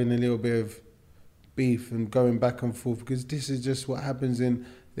be having a little bit of beef and going back and forth, because this is just what happens in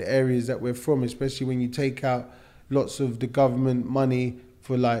the areas that we're from, especially when you take out lots of the government money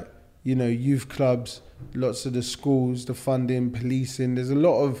for, like, you know, youth clubs, lots of the schools, the funding, policing. There's a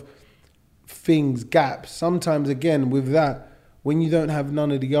lot of things, gaps. Sometimes, again, with that, when you don't have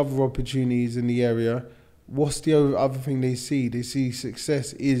none of the other opportunities in the area, what's the other thing they see? They see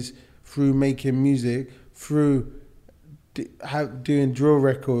success is through making music, through doing drill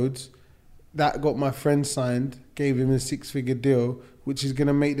records. That got my friend signed, gave him a 6-figure deal, which is going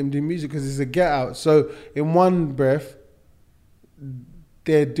to make them do music because it's a get out. So in one breath,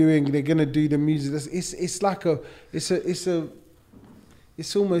 they're going to do the music.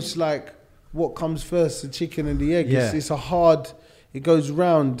 It's almost like what comes first, the chicken and the egg. Yeah. It's a hard, it goes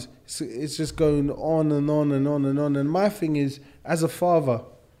round. So it's just going on and on and on and on. And my thing is, as a father,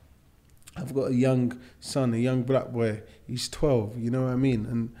 I've got a young son, a young black boy. He's 12, you know what I mean?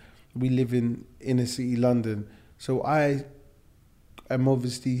 And we live in inner city London. So I am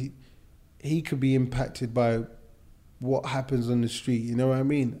obviously, he could be impacted by what happens on the street, you know what I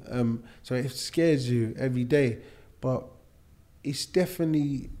mean? So it scares you every day. But it's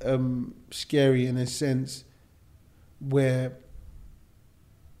definitely scary in a sense where,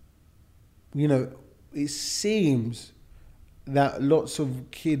 you know, it seems that lots of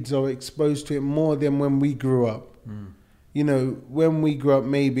kids are exposed to it more than when we grew up. You know, when we grew up,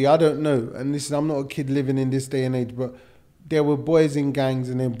 maybe, I don't know. And listen, I'm not a kid living in this day and age, but there were boys in gangs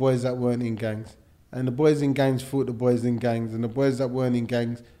and then boys that weren't in gangs. And the boys in gangs fought the boys in gangs. And the boys that weren't in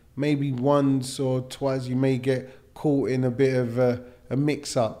gangs, maybe once or twice you may get caught in a bit of a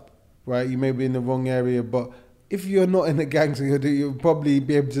mix-up, right? You may be in the wrong area. But if you're not in the gangs, you'll probably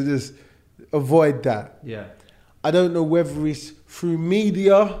be able to just avoid that. Yeah. I don't know whether it's through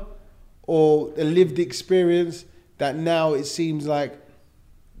media or a lived experience that now it seems like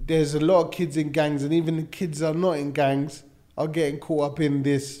there's a lot of kids in gangs, and even the kids that are not in gangs are getting caught up in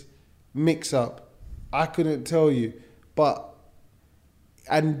this mix-up. I couldn't tell you. But,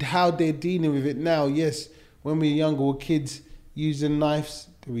 and how they're dealing with it now, yes, when we were younger, were kids using knives?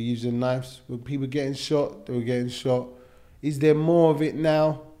 They were using knives. Were people getting shot? They were getting shot. Is there more of it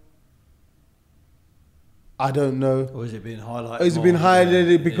now? I don't know. Or is it being highlighted? Has it been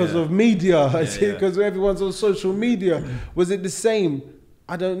highlighted because of media? Is it because everyone's on social media? Was it the same?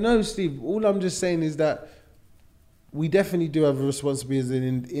 I don't know, Steve. All I'm just saying is that we definitely do have a responsibility as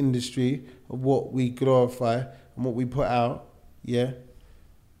an industry of what we glorify and what we put out. Yeah.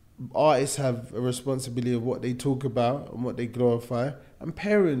 Artists have a responsibility of what they talk about and what they glorify. And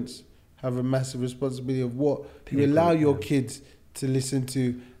parents have a massive responsibility of what you allow your kids to listen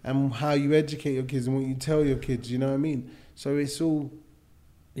to and how you educate your kids and what you tell your kids, you know what I mean? So it's all...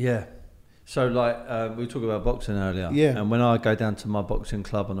 Yeah. So like, we were talking about boxing earlier. Yeah. And when I go down to my boxing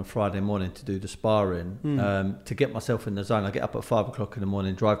club on a Friday morning to do the sparring, to get myself in the zone, I get up at 5 o'clock in the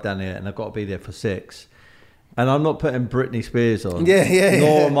morning, drive down here, and I've got to be there for 6. And I'm not putting Britney Spears on. Nor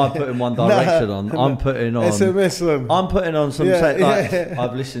am I putting One Direction on. I'm putting on... SMS on. I'm putting on some...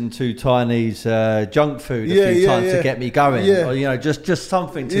 I've listened to Tiny's Junk Food a few times to get me going. Yeah. Or, you know, just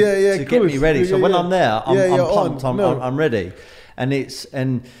something to get me ready. So when I'm there, I'm pumped. I'm ready.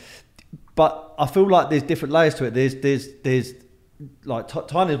 But I feel like there's different layers to it. There's like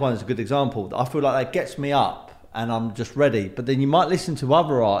Tiny's one is a good example. I feel like that gets me up and I'm just ready. But then you might listen to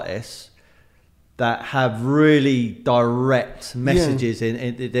other artists that have really direct messages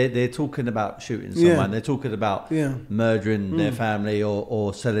they're talking about shooting someone, they're talking about murdering their family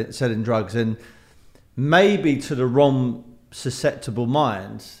or selling drugs, and maybe to the wrong susceptible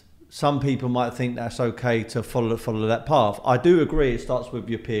minds, some people might think that's okay to follow that path. I do agree it starts with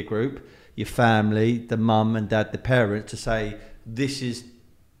your peer group, your family, the mum and dad, the parents, to say this is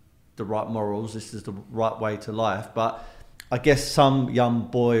the right morals, this is the right way to life. But I guess some young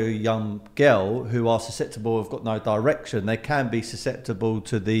boy or young girl who are susceptible, have got no direction, they can be susceptible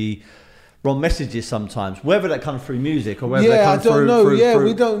to the wrong messages sometimes, whether that comes through music or whether they come through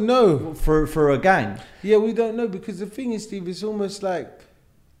we don't know. For a gang. Yeah, we don't know, because the thing is, Steve, it's almost like...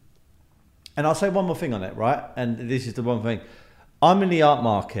 And I'll say one more thing on it, right? And this is the one thing. I'm in the art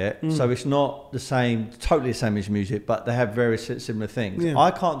market, so it's not the same, totally the same as music, but they have very similar things. Yeah. I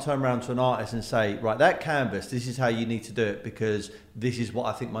can't turn around to an artist and say, right, that canvas, this is how you need to do it because this is what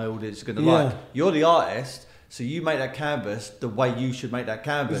I think my audience is going to like. You're the artist, so you make that canvas the way you should make that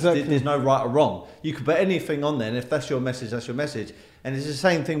canvas. Exactly. There's no right or wrong. You can put anything on there, and if that's your message, that's your message. And it's the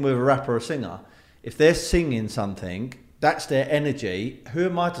same thing with a rapper or a singer. If they're singing something, that's their energy. Who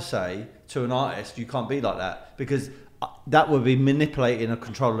am I to say to an artist, you can't be like that? Because that would be manipulating or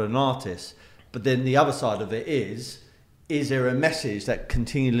controlling an artist. But then the other side of it is there a message that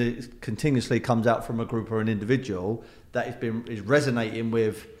continuously comes out from a group or an individual that is resonating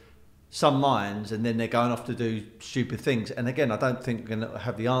with some minds, and then they're going off to do stupid things? And again, I don't think we're going to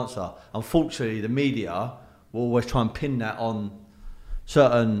have the answer. Unfortunately, the media will always try and pin that on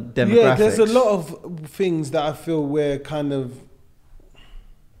certain demographics. Yeah, there's a lot of things that I feel we're kind of...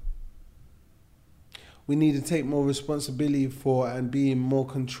 we need to take more responsibility for and be in more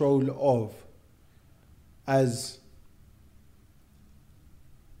control of as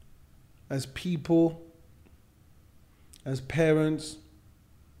people, as parents.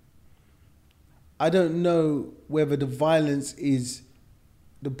 I don't know whether the violence is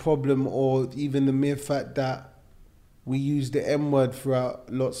the problem or even the mere fact that we use the M word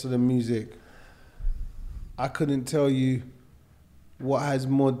throughout lots of the music. I couldn't tell you what has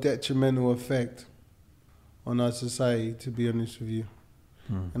more detrimental effect on our society, to be honest with you.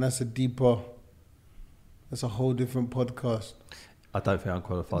 And that's a whole different podcast. I don't think I'm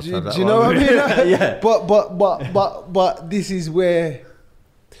qualified. Do you know what I mean? Yeah. But this is where,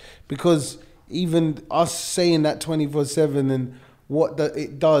 because even us saying that 24/7 and what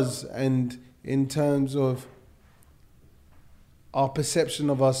it does, and in terms of our perception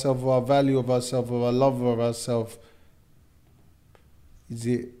of ourselves, our value of ourselves, or our love of ourselves,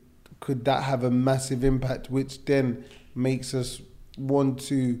 could that have a massive impact, which then makes us want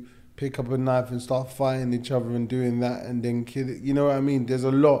to pick up a knife and start fighting each other and doing that and then kill it? You know what I mean? There's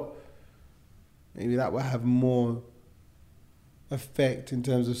a lot. Maybe that will have more effect in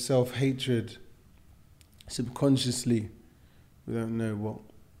terms of self-hatred subconsciously. We don't know what.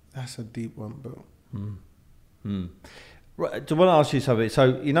 That's a deep one, but. Right, do I want to ask you something?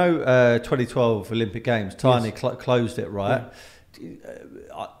 So, 2012 Olympic Games, Tiny closed it, right?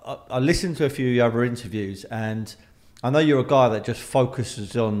 Yeah. I listened to a few other interviews, and I know you're a guy that just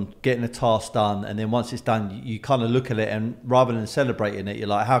focuses on getting a task done, and then once it's done, you kind of look at it, and rather than celebrating it, you're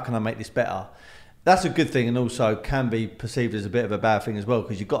like, how can I make this better? That's a good thing, and also can be perceived as a bit of a bad thing as well,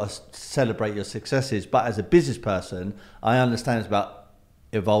 because you've got to celebrate your successes. But as a business person, I understand it's about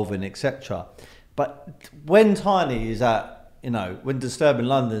evolving, etc. But when Tiny is at, when Disturbing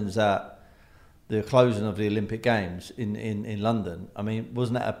London's at the closing of the Olympic Games in London, I mean,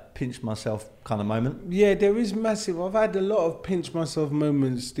 wasn't that a pinch myself kind of moment? Yeah, there is massive. I've had a lot of pinch myself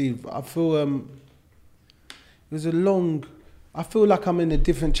moments, Steve. I feel it was I feel like I'm in a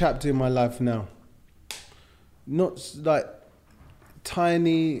different chapter in my life now. Not like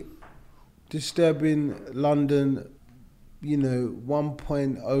Tiny, Disturbing London,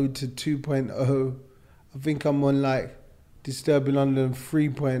 1.0 to 2.0. I think I'm on like Disturbing London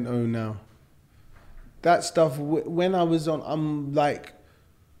 3.0 now. That stuff, when I was on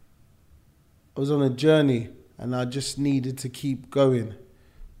a journey, and I just needed to keep going,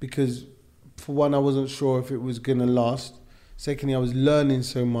 because for one, I wasn't sure if it was gonna last. Secondly, I was learning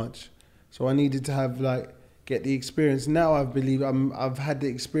so much, so I needed to have get the experience. Now I believe I've had the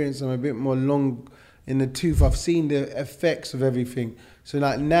experience. I'm a bit more long in the tooth. I've seen the effects of everything. So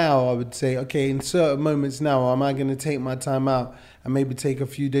now I would say, okay, in certain moments now, am I going to take my time out and maybe take a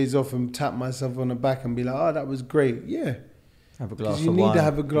few days off and tap myself on the back and be like, oh, that was great. Yeah. Have a glass of wine. You need to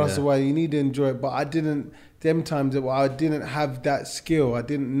have a glass of wine. You need to enjoy it. But I didn't have that skill. I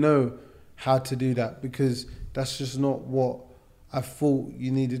didn't know how to do that, because that's just not what I thought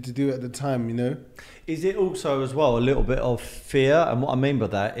you needed to do at the time, Is it also as well a little bit of fear? And what I mean by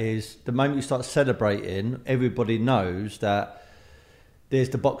that is the moment you start celebrating, everybody knows that there's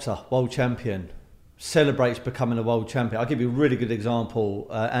the boxer, world champion, celebrates becoming a world champion. I'll give you a really good example.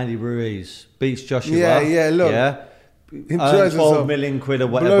 Andy Ruiz beats Joshua. Yeah. 12 million quid or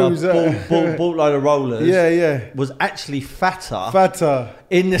whatever, bought load of rollers, was actually fatter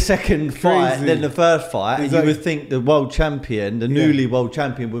in the second fight than the first fight. Exactly. And you would think the world champion, the newly world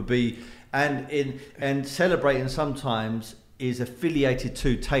champion, would be, and celebrating sometimes is affiliated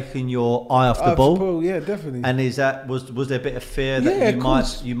to taking your eye off the ball. Yeah, definitely. And was there a bit of fear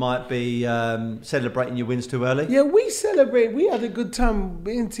that you might be celebrating your wins too early? Yeah, we celebrate. We had a good time.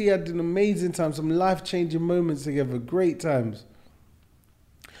 Me and T had an amazing time. Some life-changing moments together. Great times.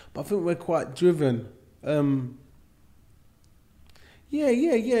 But I think we're quite driven.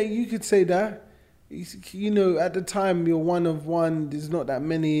 You could say that. At the time you're one of one, there's not that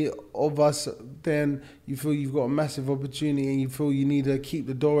many of us, then you feel you've got a massive opportunity and you feel you need to keep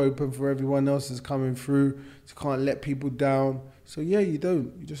the door open for everyone else that's coming through. So you can't let people down. So you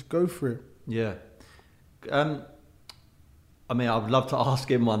don't. You just go for it. Yeah. I would love to ask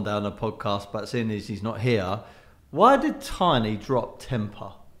him one day on a podcast, but seeing as he's not here, why did Tiny drop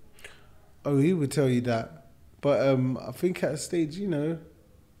temper? Oh, he would tell you that. But I think at a stage, I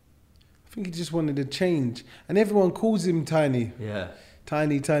think he just wanted to change. And everyone calls him Tiny. Yeah.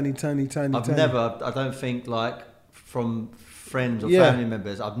 Tiny. I don't think from friends or family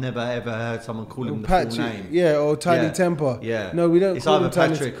members, I've never ever heard someone call him the full name. Yeah, or Tiny Temper. Yeah. No, we don't call him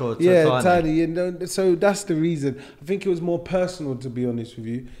Tiny. It's either Patrick or Tiny. Yeah, so that's the reason. I think it was more personal, to be honest with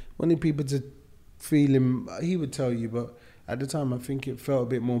you. Wanting people to feel him, he would tell you, but at the time I think it felt a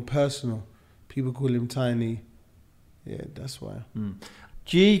bit more personal. People call him Tiny. Yeah, that's why.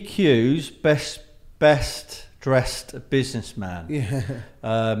 GQ's best dressed businessman. Yeah.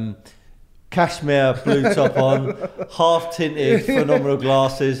 Cashmere blue top on, half tinted, phenomenal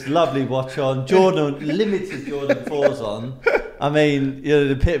glasses, lovely watch on, limited Jordan 4s on. I mean, you're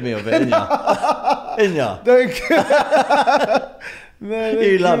the epitome of it, isn't ya? Isn't ya?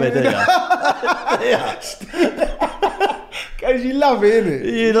 You love it, don't you? Yeah. Because you love it, innit?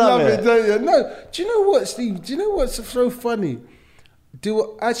 You love it, don't you? No. Do you know what, Steve? Do you know what's so funny?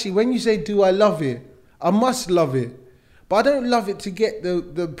 Actually, when you say, do I love it? I must love it. But I don't love it to get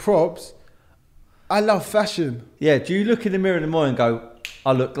the props. I love fashion. Yeah, do you look in the mirror in the morning and go,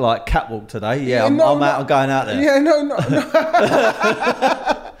 I look like catwalk today? Yeah, I'm no. out. I'm going out there. Yeah, no.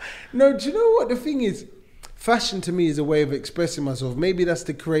 No, do you know what the thing is? Fashion to me is a way of expressing myself. Maybe that's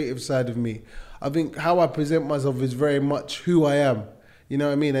the creative side of me. I think how I present myself is very much who I am. You know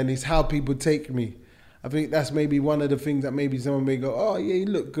what I mean? And it's how people take me. I think that's maybe one of the things that maybe someone may go, oh yeah, you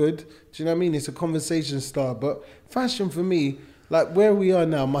look good. Do you know what I mean? It's a conversation start. But fashion for me, like where we are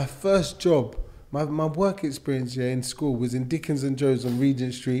now, my first job, my work experience here in school was in Dickens and Joe's on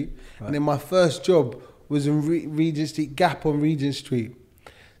Regent Street. Right. And then my first job was in Regent Street, Gap on Regent Street.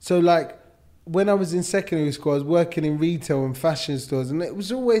 So like when I was in secondary school, I was working in retail and fashion stores. And it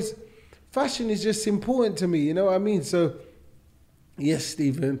was always, fashion is just important to me, you know what I mean? So yes,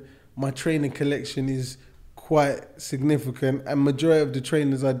 Stephen, my training collection is quite significant. And majority of the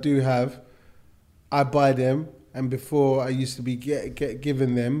trainers I do have, I buy them. And before I used to be get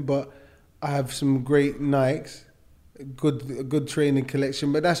given them, but I have some great Nikes, a good training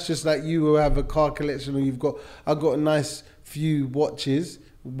collection. But that's just like you who have a car collection, or I've got a nice few watches,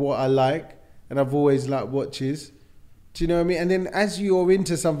 what I like, and I've always liked watches. Do you know what I mean? And then as you're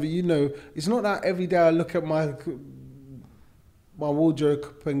into something, you know, it's not that every day I look at my wardrobe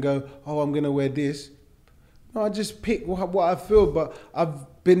and go, oh, I'm gonna wear this. No, I just pick what I feel. But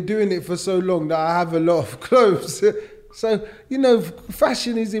I've been doing it for so long that I have a lot of clothes. So, you know,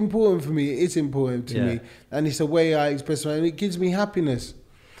 fashion is important for me. It's important to me. And it's a way I express myself. And it gives me happiness.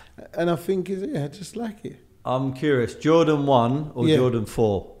 And I think, I just like it. I'm curious, Jordan 1 or Jordan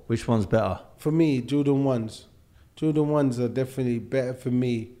 4? Which one's better? For me, Jordan 1s. Jordan 1s are definitely better for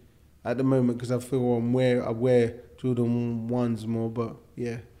me at the moment because I feel I wear Jordan 1s more. But,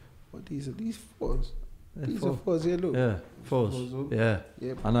 yeah. What these are 4s? These are 4s, yeah, look. Yeah, 4s.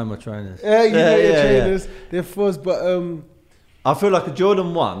 Yeah. I know my trainers. Yeah, you know your trainers. Yeah. They're 4s, but I feel like a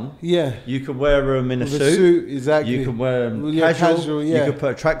Jordan 1, you can wear them in a suit. Exactly. You can wear them casual. You can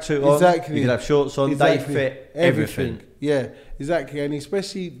put a tracksuit on. Exactly. You can have shorts on. Exactly. They fit everything. Yeah, exactly. And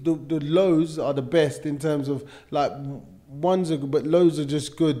especially the lows are the best in terms of, like, ones are good, but lows are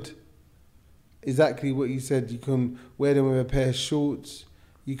just good. Exactly what you said. You can wear them with a pair of shorts.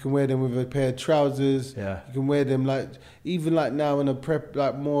 You can wear them with a pair of trousers. Yeah. You can wear them even now in a prep,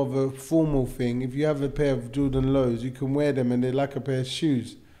 like more of a formal thing. If you have a pair of Jordan lows, you can wear them and they're like a pair of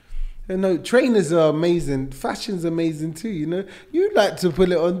shoes. And no, trainers are amazing. Fashion's amazing too, you know. You like to put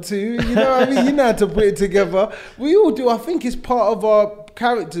it on too, you know what I mean? You know how to put it together. We all do. I think it's part of our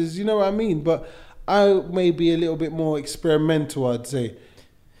characters, you know what I mean? But I may be a little bit more experimental, I'd say.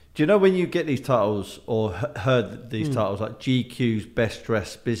 Do you know when you get these titles or heard these titles like GQ's Best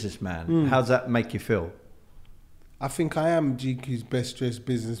Dressed Businessman, how does that make you feel? I think I am GQ's Best Dressed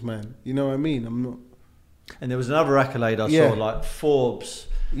Businessman. You know what I mean? I'm not. And there was another accolade I saw, like Forbes.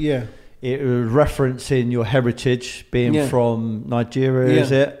 Yeah. It was referencing your heritage, being from Nigeria,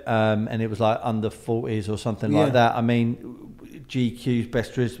 is it? And it was like under 40s or something like that. I mean, GQ's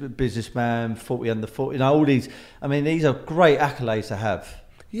Best Dressed Businessman, 40 under 40. You know, all these. I mean, these are great accolades to have.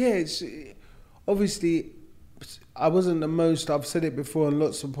 Yeah, it's obviously I wasn't the most. I've said it before on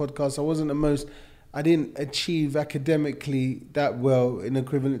lots of podcasts. I didn't achieve academically that well in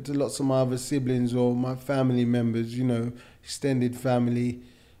equivalent to lots of my other siblings or my family members. You know, extended family.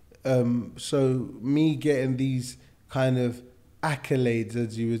 So me getting these kind of accolades,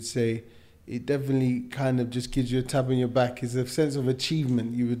 as you would say, it definitely kind of just gives you a tap on your back. It's a sense of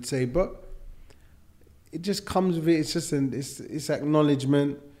achievement, you would say, but it just comes with it. It's just it's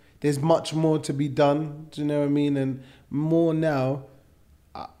acknowledgement. There's much more to be done. Do you know what I mean? And more now,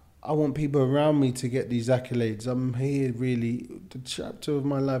 I want people around me to get these accolades. I'm here really, the chapter of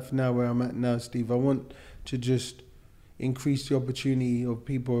my life now where I'm at now, Steve, I want to just increase the opportunity of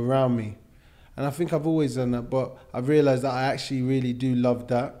people around me. And I think I've always done that, but I've realised that I actually really do love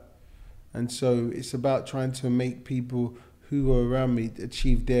that. And so it's about trying to make people who are around me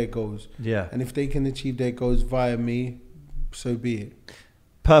achieve their goals. Yeah. And if they can achieve their goals via me, so be it.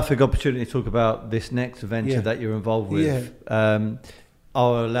 Perfect opportunity to talk about this next venture that you're involved with. Yeah.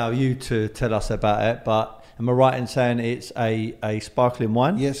 I'll allow you to tell us about it, but am I right in saying it's a sparkling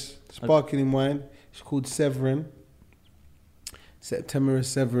wine? Yes, sparkling wine. It's called Severin. Septimius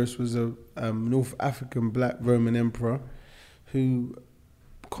Severus was a North African black Roman emperor who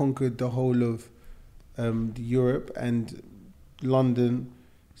conquered the whole of Europe, and London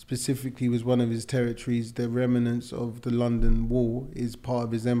specifically was one of his territories. The remnants of the London Wall is part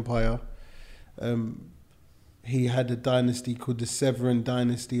of his empire. he had a dynasty called the Severin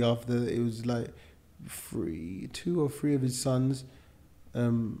dynasty. After it was like two or three of his sons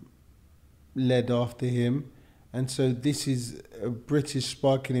led after him. And so this is a British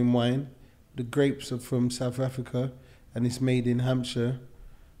sparkling wine. The grapes are from South Africa and it's made in Hampshire.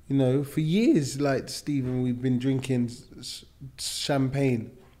 You know, for years, like Stephen, we've been drinking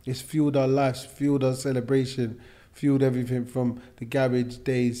champagne. It's fueled our lives, fueled our celebration, fueled everything from the garage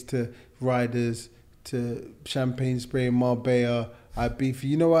days to riders to champagne spray in Marbella, Ibiza.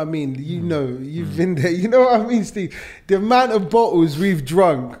 You know what I mean? You know, you've been there. You know what I mean, Steve? The amount of bottles we've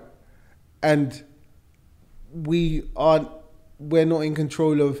drunk and we're not in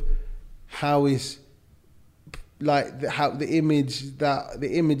control of how it's like how the images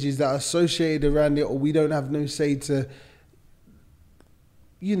that are associated around it, or we don't have no say to,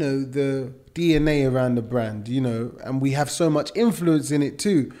 you know, the DNA around the brand, you know, and we have so much influence in it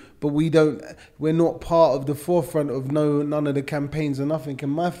too, but we're not part of the forefront of none of the campaigns or nothing.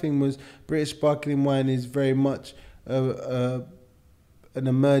 And my thing was British sparkling wine is very much an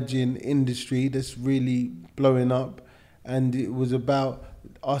emerging industry that's really blowing up, and it was about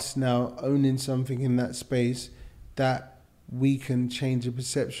us now owning something in that space that we can change the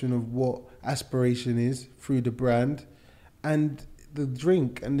perception of what aspiration is through the brand. And the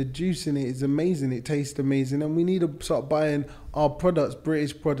drink and the juice in it is amazing. It tastes amazing, and we need to start buying our products,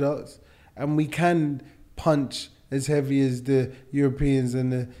 British products, and we can punch as heavy as the Europeans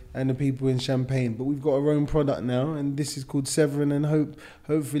and the people in Champagne. But we've got our own product now, and this is called Severin, and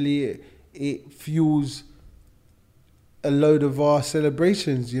hopefully it fuels a load of our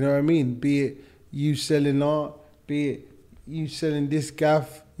celebrations. You know what I mean? Be it you selling art, be it you selling this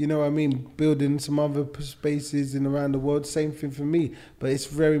gaff, you know what I mean, building some other spaces in around the world. Same thing for me, but it's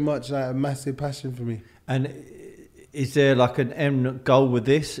very much like a massive passion for me. And is there like an end goal with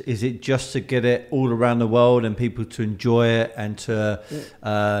this? Is it just to get it all around the world and people to enjoy it and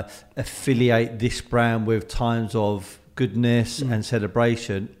to affiliate this brand with times of goodness and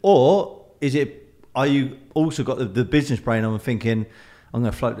celebration? Or are you also got the business brain on thinking, I'm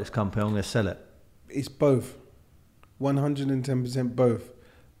going to float this company, I'm going to sell it? It's both. 110% both.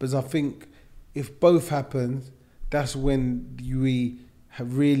 Because I think if both happens, that's when we've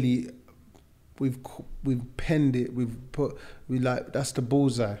penned it, that's the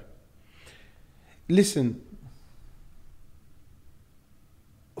bullseye. Listen,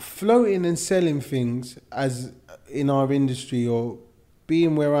 floating and selling things as in our industry, or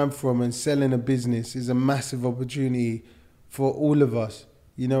being where I'm from and selling a business, is a massive opportunity for all of us.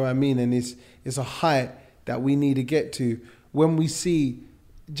 You know what I mean? And it's a height that we need to get to. When we see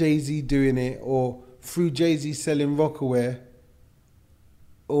Jay-Z doing it, or through Jay-Z selling Rockaware,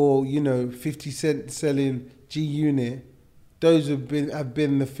 or, you know, 50 Cent selling G-Unit, those have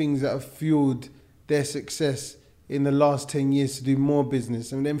been the things that have fueled their success in the last 10 years to do more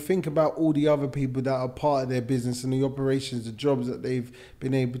business. And then think about all the other people that are part of their business and the operations, the jobs that they've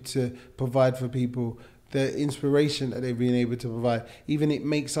been able to provide for people, the inspiration that they've been able to provide. Even it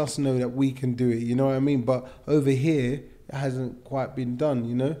makes us know that we can do it, you know what I mean? But over here, it hasn't quite been done,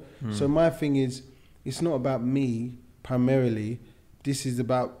 you know? So my thing is, it's not about me primarily. This is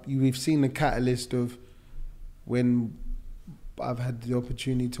about, we've seen the catalyst of when I've had the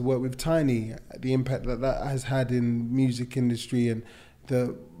opportunity to work with Tiny, the impact that has had in music industry, and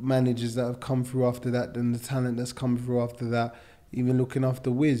the managers that have come through after that, and the talent that's come through after that, even looking after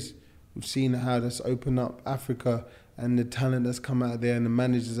Wiz. We've seen how that's opened up Africa and the talent that's come out there and the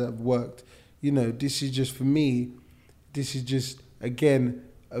managers that have worked. You know, this is just, for me, this is just, again,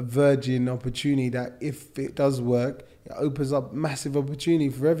 a virgin opportunity that if it does work, it opens up massive opportunity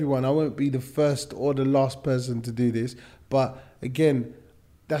for everyone. I won't be the first or the last person to do this, but again,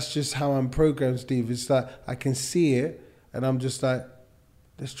 that's just how I'm programmed, Steve. It's like I can see it and I'm just like,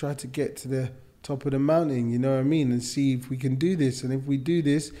 let's try to get to the top of the mountain, you know what I mean, and see if we can do this. And if we do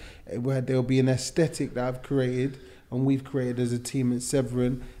this, there'll be an aesthetic that I've created and we've created as a team at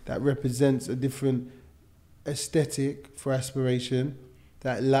Severin that represents a different aesthetic for aspiration,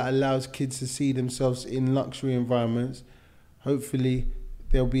 that allows kids to see themselves in luxury environments. Hopefully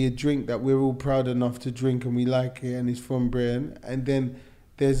there'll be a drink that we're all proud enough to drink and we like it and it's from Britain. And then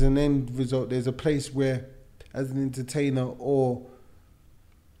there's an end result. There's a place where, as an entertainer or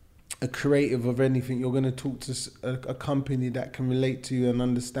a creative of anything, you're going to talk to a company that can relate to you and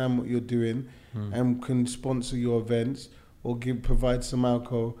understand what you're doing and can sponsor your events or provide some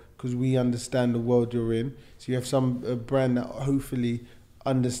alcohol because we understand the world you're in. So you have a brand that hopefully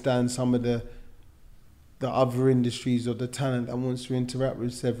understands some of the other industries or the talent that wants to interact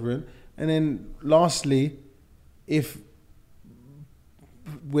with Severin. And then lastly, if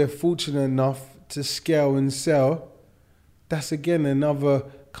we're fortunate enough to scale and sell, that's again another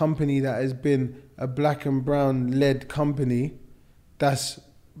company that has been a black and brown led company that's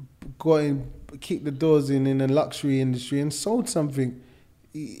kicked the doors in the luxury industry and sold something.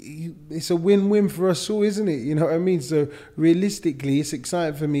 It's a win-win for us all, isn't it? You know what I mean? So realistically, it's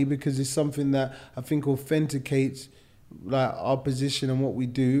exciting for me because it's something that I think authenticates like our position and what we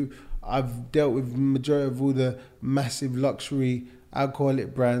do. I've dealt with the majority of all the massive luxury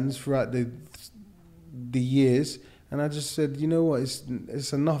alcoholic brands throughout the years, and I just said, you know what,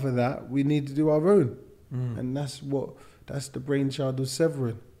 it's enough of that. We need to do our own, and that's the brainchild of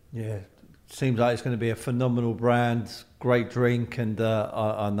Severin. Yeah, seems like it's going to be a phenomenal brand, great drink, and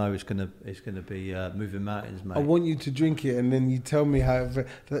I know it's going to be moving mountains, mate. I want you to drink it, and then you tell me how.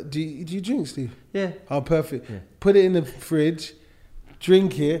 Do you drink, Steve? Yeah. Oh, perfect. Yeah. Put it in the fridge,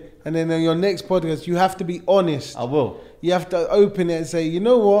 drink it, and then on your next podcast, you have to be honest. I will. You have to open it and say, you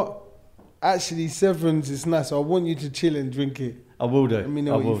know what? Actually, Severin's is nice. So I want you to chill and drink it. I will do. Let me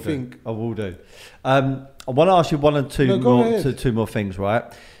know what you think. I will do. I want to ask you one or two more things, right?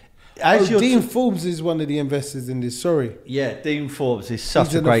 Dean Forbes is one of the investors in this. Sorry. Yeah, Dean Forbes is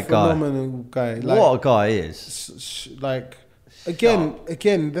such a great guy. Phenomenal guy. What a guy he is.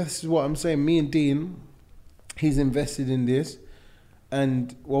 Again, this is what I'm saying. Me and Dean, he's invested in this,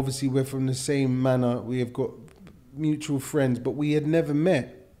 and obviously we're from the same manor. We have got mutual friends, but we had never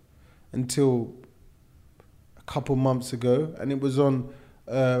met until a couple months ago, and it was on.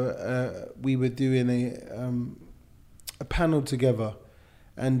 We were doing a panel together.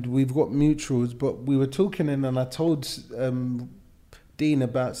 And we've got mutuals, but we were talking, and I told Dean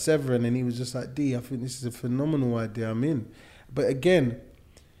about Severin, and he was just like, D, I think this is a phenomenal idea, I'm in. But again,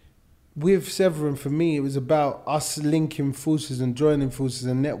 with Severin, for me, it was about us linking forces and joining forces,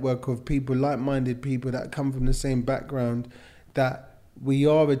 a network of people, like-minded people that come from the same background, that we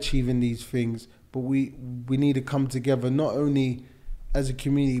are achieving these things, but we need to come together, not only as a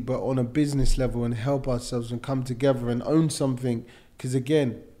community, but on a business level, and help ourselves and come together and own something. Because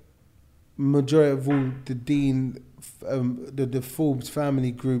again, majority of all the Dean, the Forbes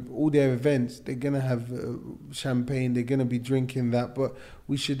family group, all their events, they're going to have champagne, they're going to be drinking that, but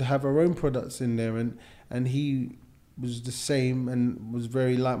we should have our own products in there. And he was the same and was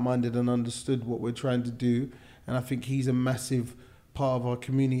very like-minded and understood what we're trying to do. And I think he's a massive part of our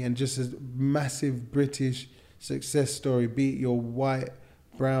community and just a massive British success story, be it your white,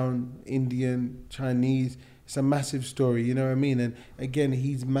 brown, Indian, Chinese. It's a massive story, you know what I mean? And again,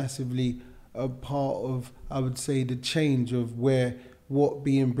 he's massively a part of, I would say, the change of what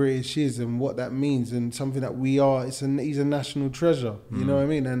being British is and what that means, and something that we are. He's a national treasure, you know what I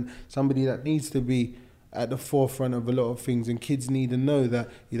mean? And somebody that needs to be at the forefront of a lot of things, and kids need to know that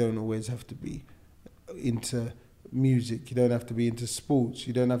you don't always have to be into music, you don't have to be into sports,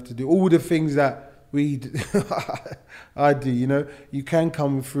 you don't have to do all the things that I do, you know. You can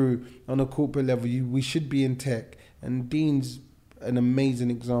come through on a corporate level. We should be in tech, and Dean's an amazing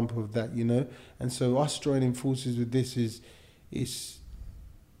example of that, you know. And so us joining forces with this is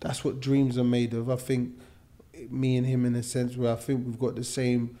that's what dreams are made of. I think me and him, in a sense, where I think we've got the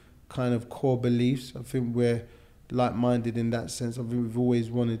same kind of core beliefs. I think we're like-minded in that sense. I think we've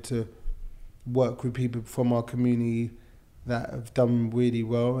always wanted to work with people from our community that have done really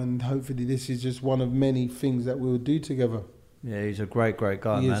well, and hopefully this is just one of many things that we'll do together. Yeah, he's a great guy,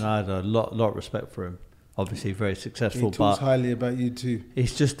 man. I had a lot of respect for him. Obviously very successful. He talks highly about you too.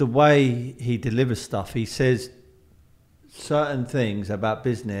 It's just the way he delivers stuff. He says certain things about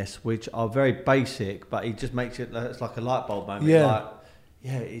business which are very basic, but he just makes it's like a light bulb moment.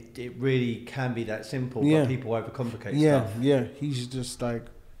 It really can be that simple, but people overcomplicate stuff. Yeah, he's just like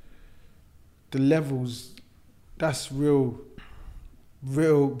the levels. That's real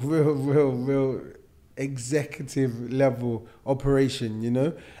executive level operation, you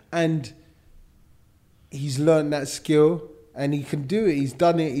know? And he's learned that skill, and he can do it. He's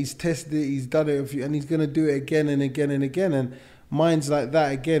done it, he's tested it, he's done it, and he's going to do it again and again and again. And minds like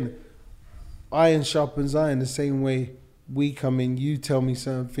that, again, iron sharpens iron, the same way we come in, you tell me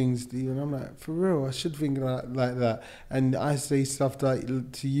certain things, and I'm like, for real, I should think like that. And I say stuff like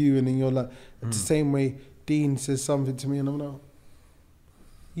to you, and then you're like, the same way Dean says something to me, and I'm like,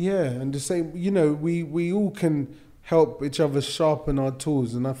 yeah, and the same, you know, we all can help each other sharpen our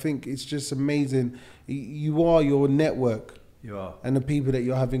tools, and I think it's just amazing. You are your network. You are. And the people that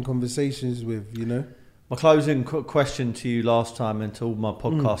you're having conversations with, you know. My closing question to you last time and to all my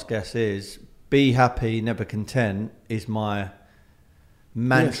podcast guests is, be happy, never content, is my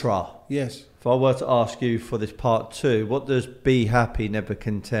mantra. Yes. If I were to ask you for this part 2, what does be happy, never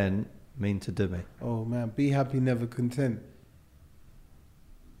content mean to Dumi? Oh man, be happy, never content.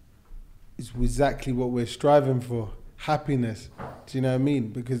 is exactly what we're striving for. Happiness. Do you know what I mean?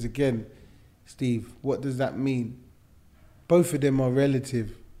 Because again, Steve, what does that mean? Both of them are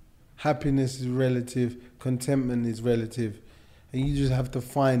relative. Happiness is relative, contentment is relative. And you just have to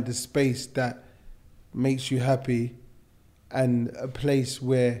find the space that makes you happy and a place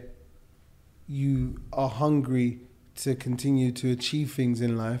where you are hungry to continue to achieve things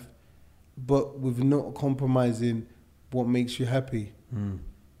in life, but with not compromising what makes you happy.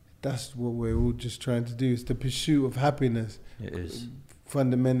 That's what we're all just trying to do. It's the pursuit of happiness. It is.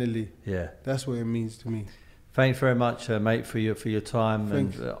 Fundamentally. Yeah. That's what it means to me. Thanks very much, mate, for your time.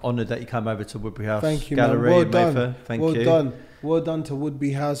 Thanks. And honoured that you came over to Woodbury House Thank you, Gallery. man. Well in done. Mayfair. Thank well you. done. Well done to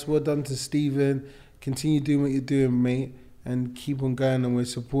Woodbury House. Well done to Stephen. Continue doing what you're doing, mate, and keep on going. And we're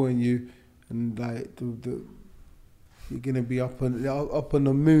supporting you. And like you're gonna be up on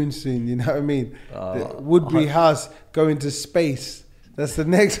the moon soon. You know what I mean? The Woodbury House going to space. That's the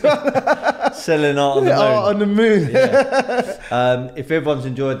next one. Selling art on the moon. Art on the moon. Yeah. If everyone's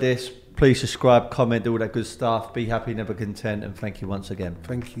enjoyed this, please subscribe, comment, all that good stuff. Be happy, never content, and thank you once again.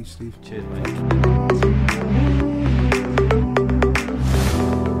 Thank you, Steve. Cheers, mate.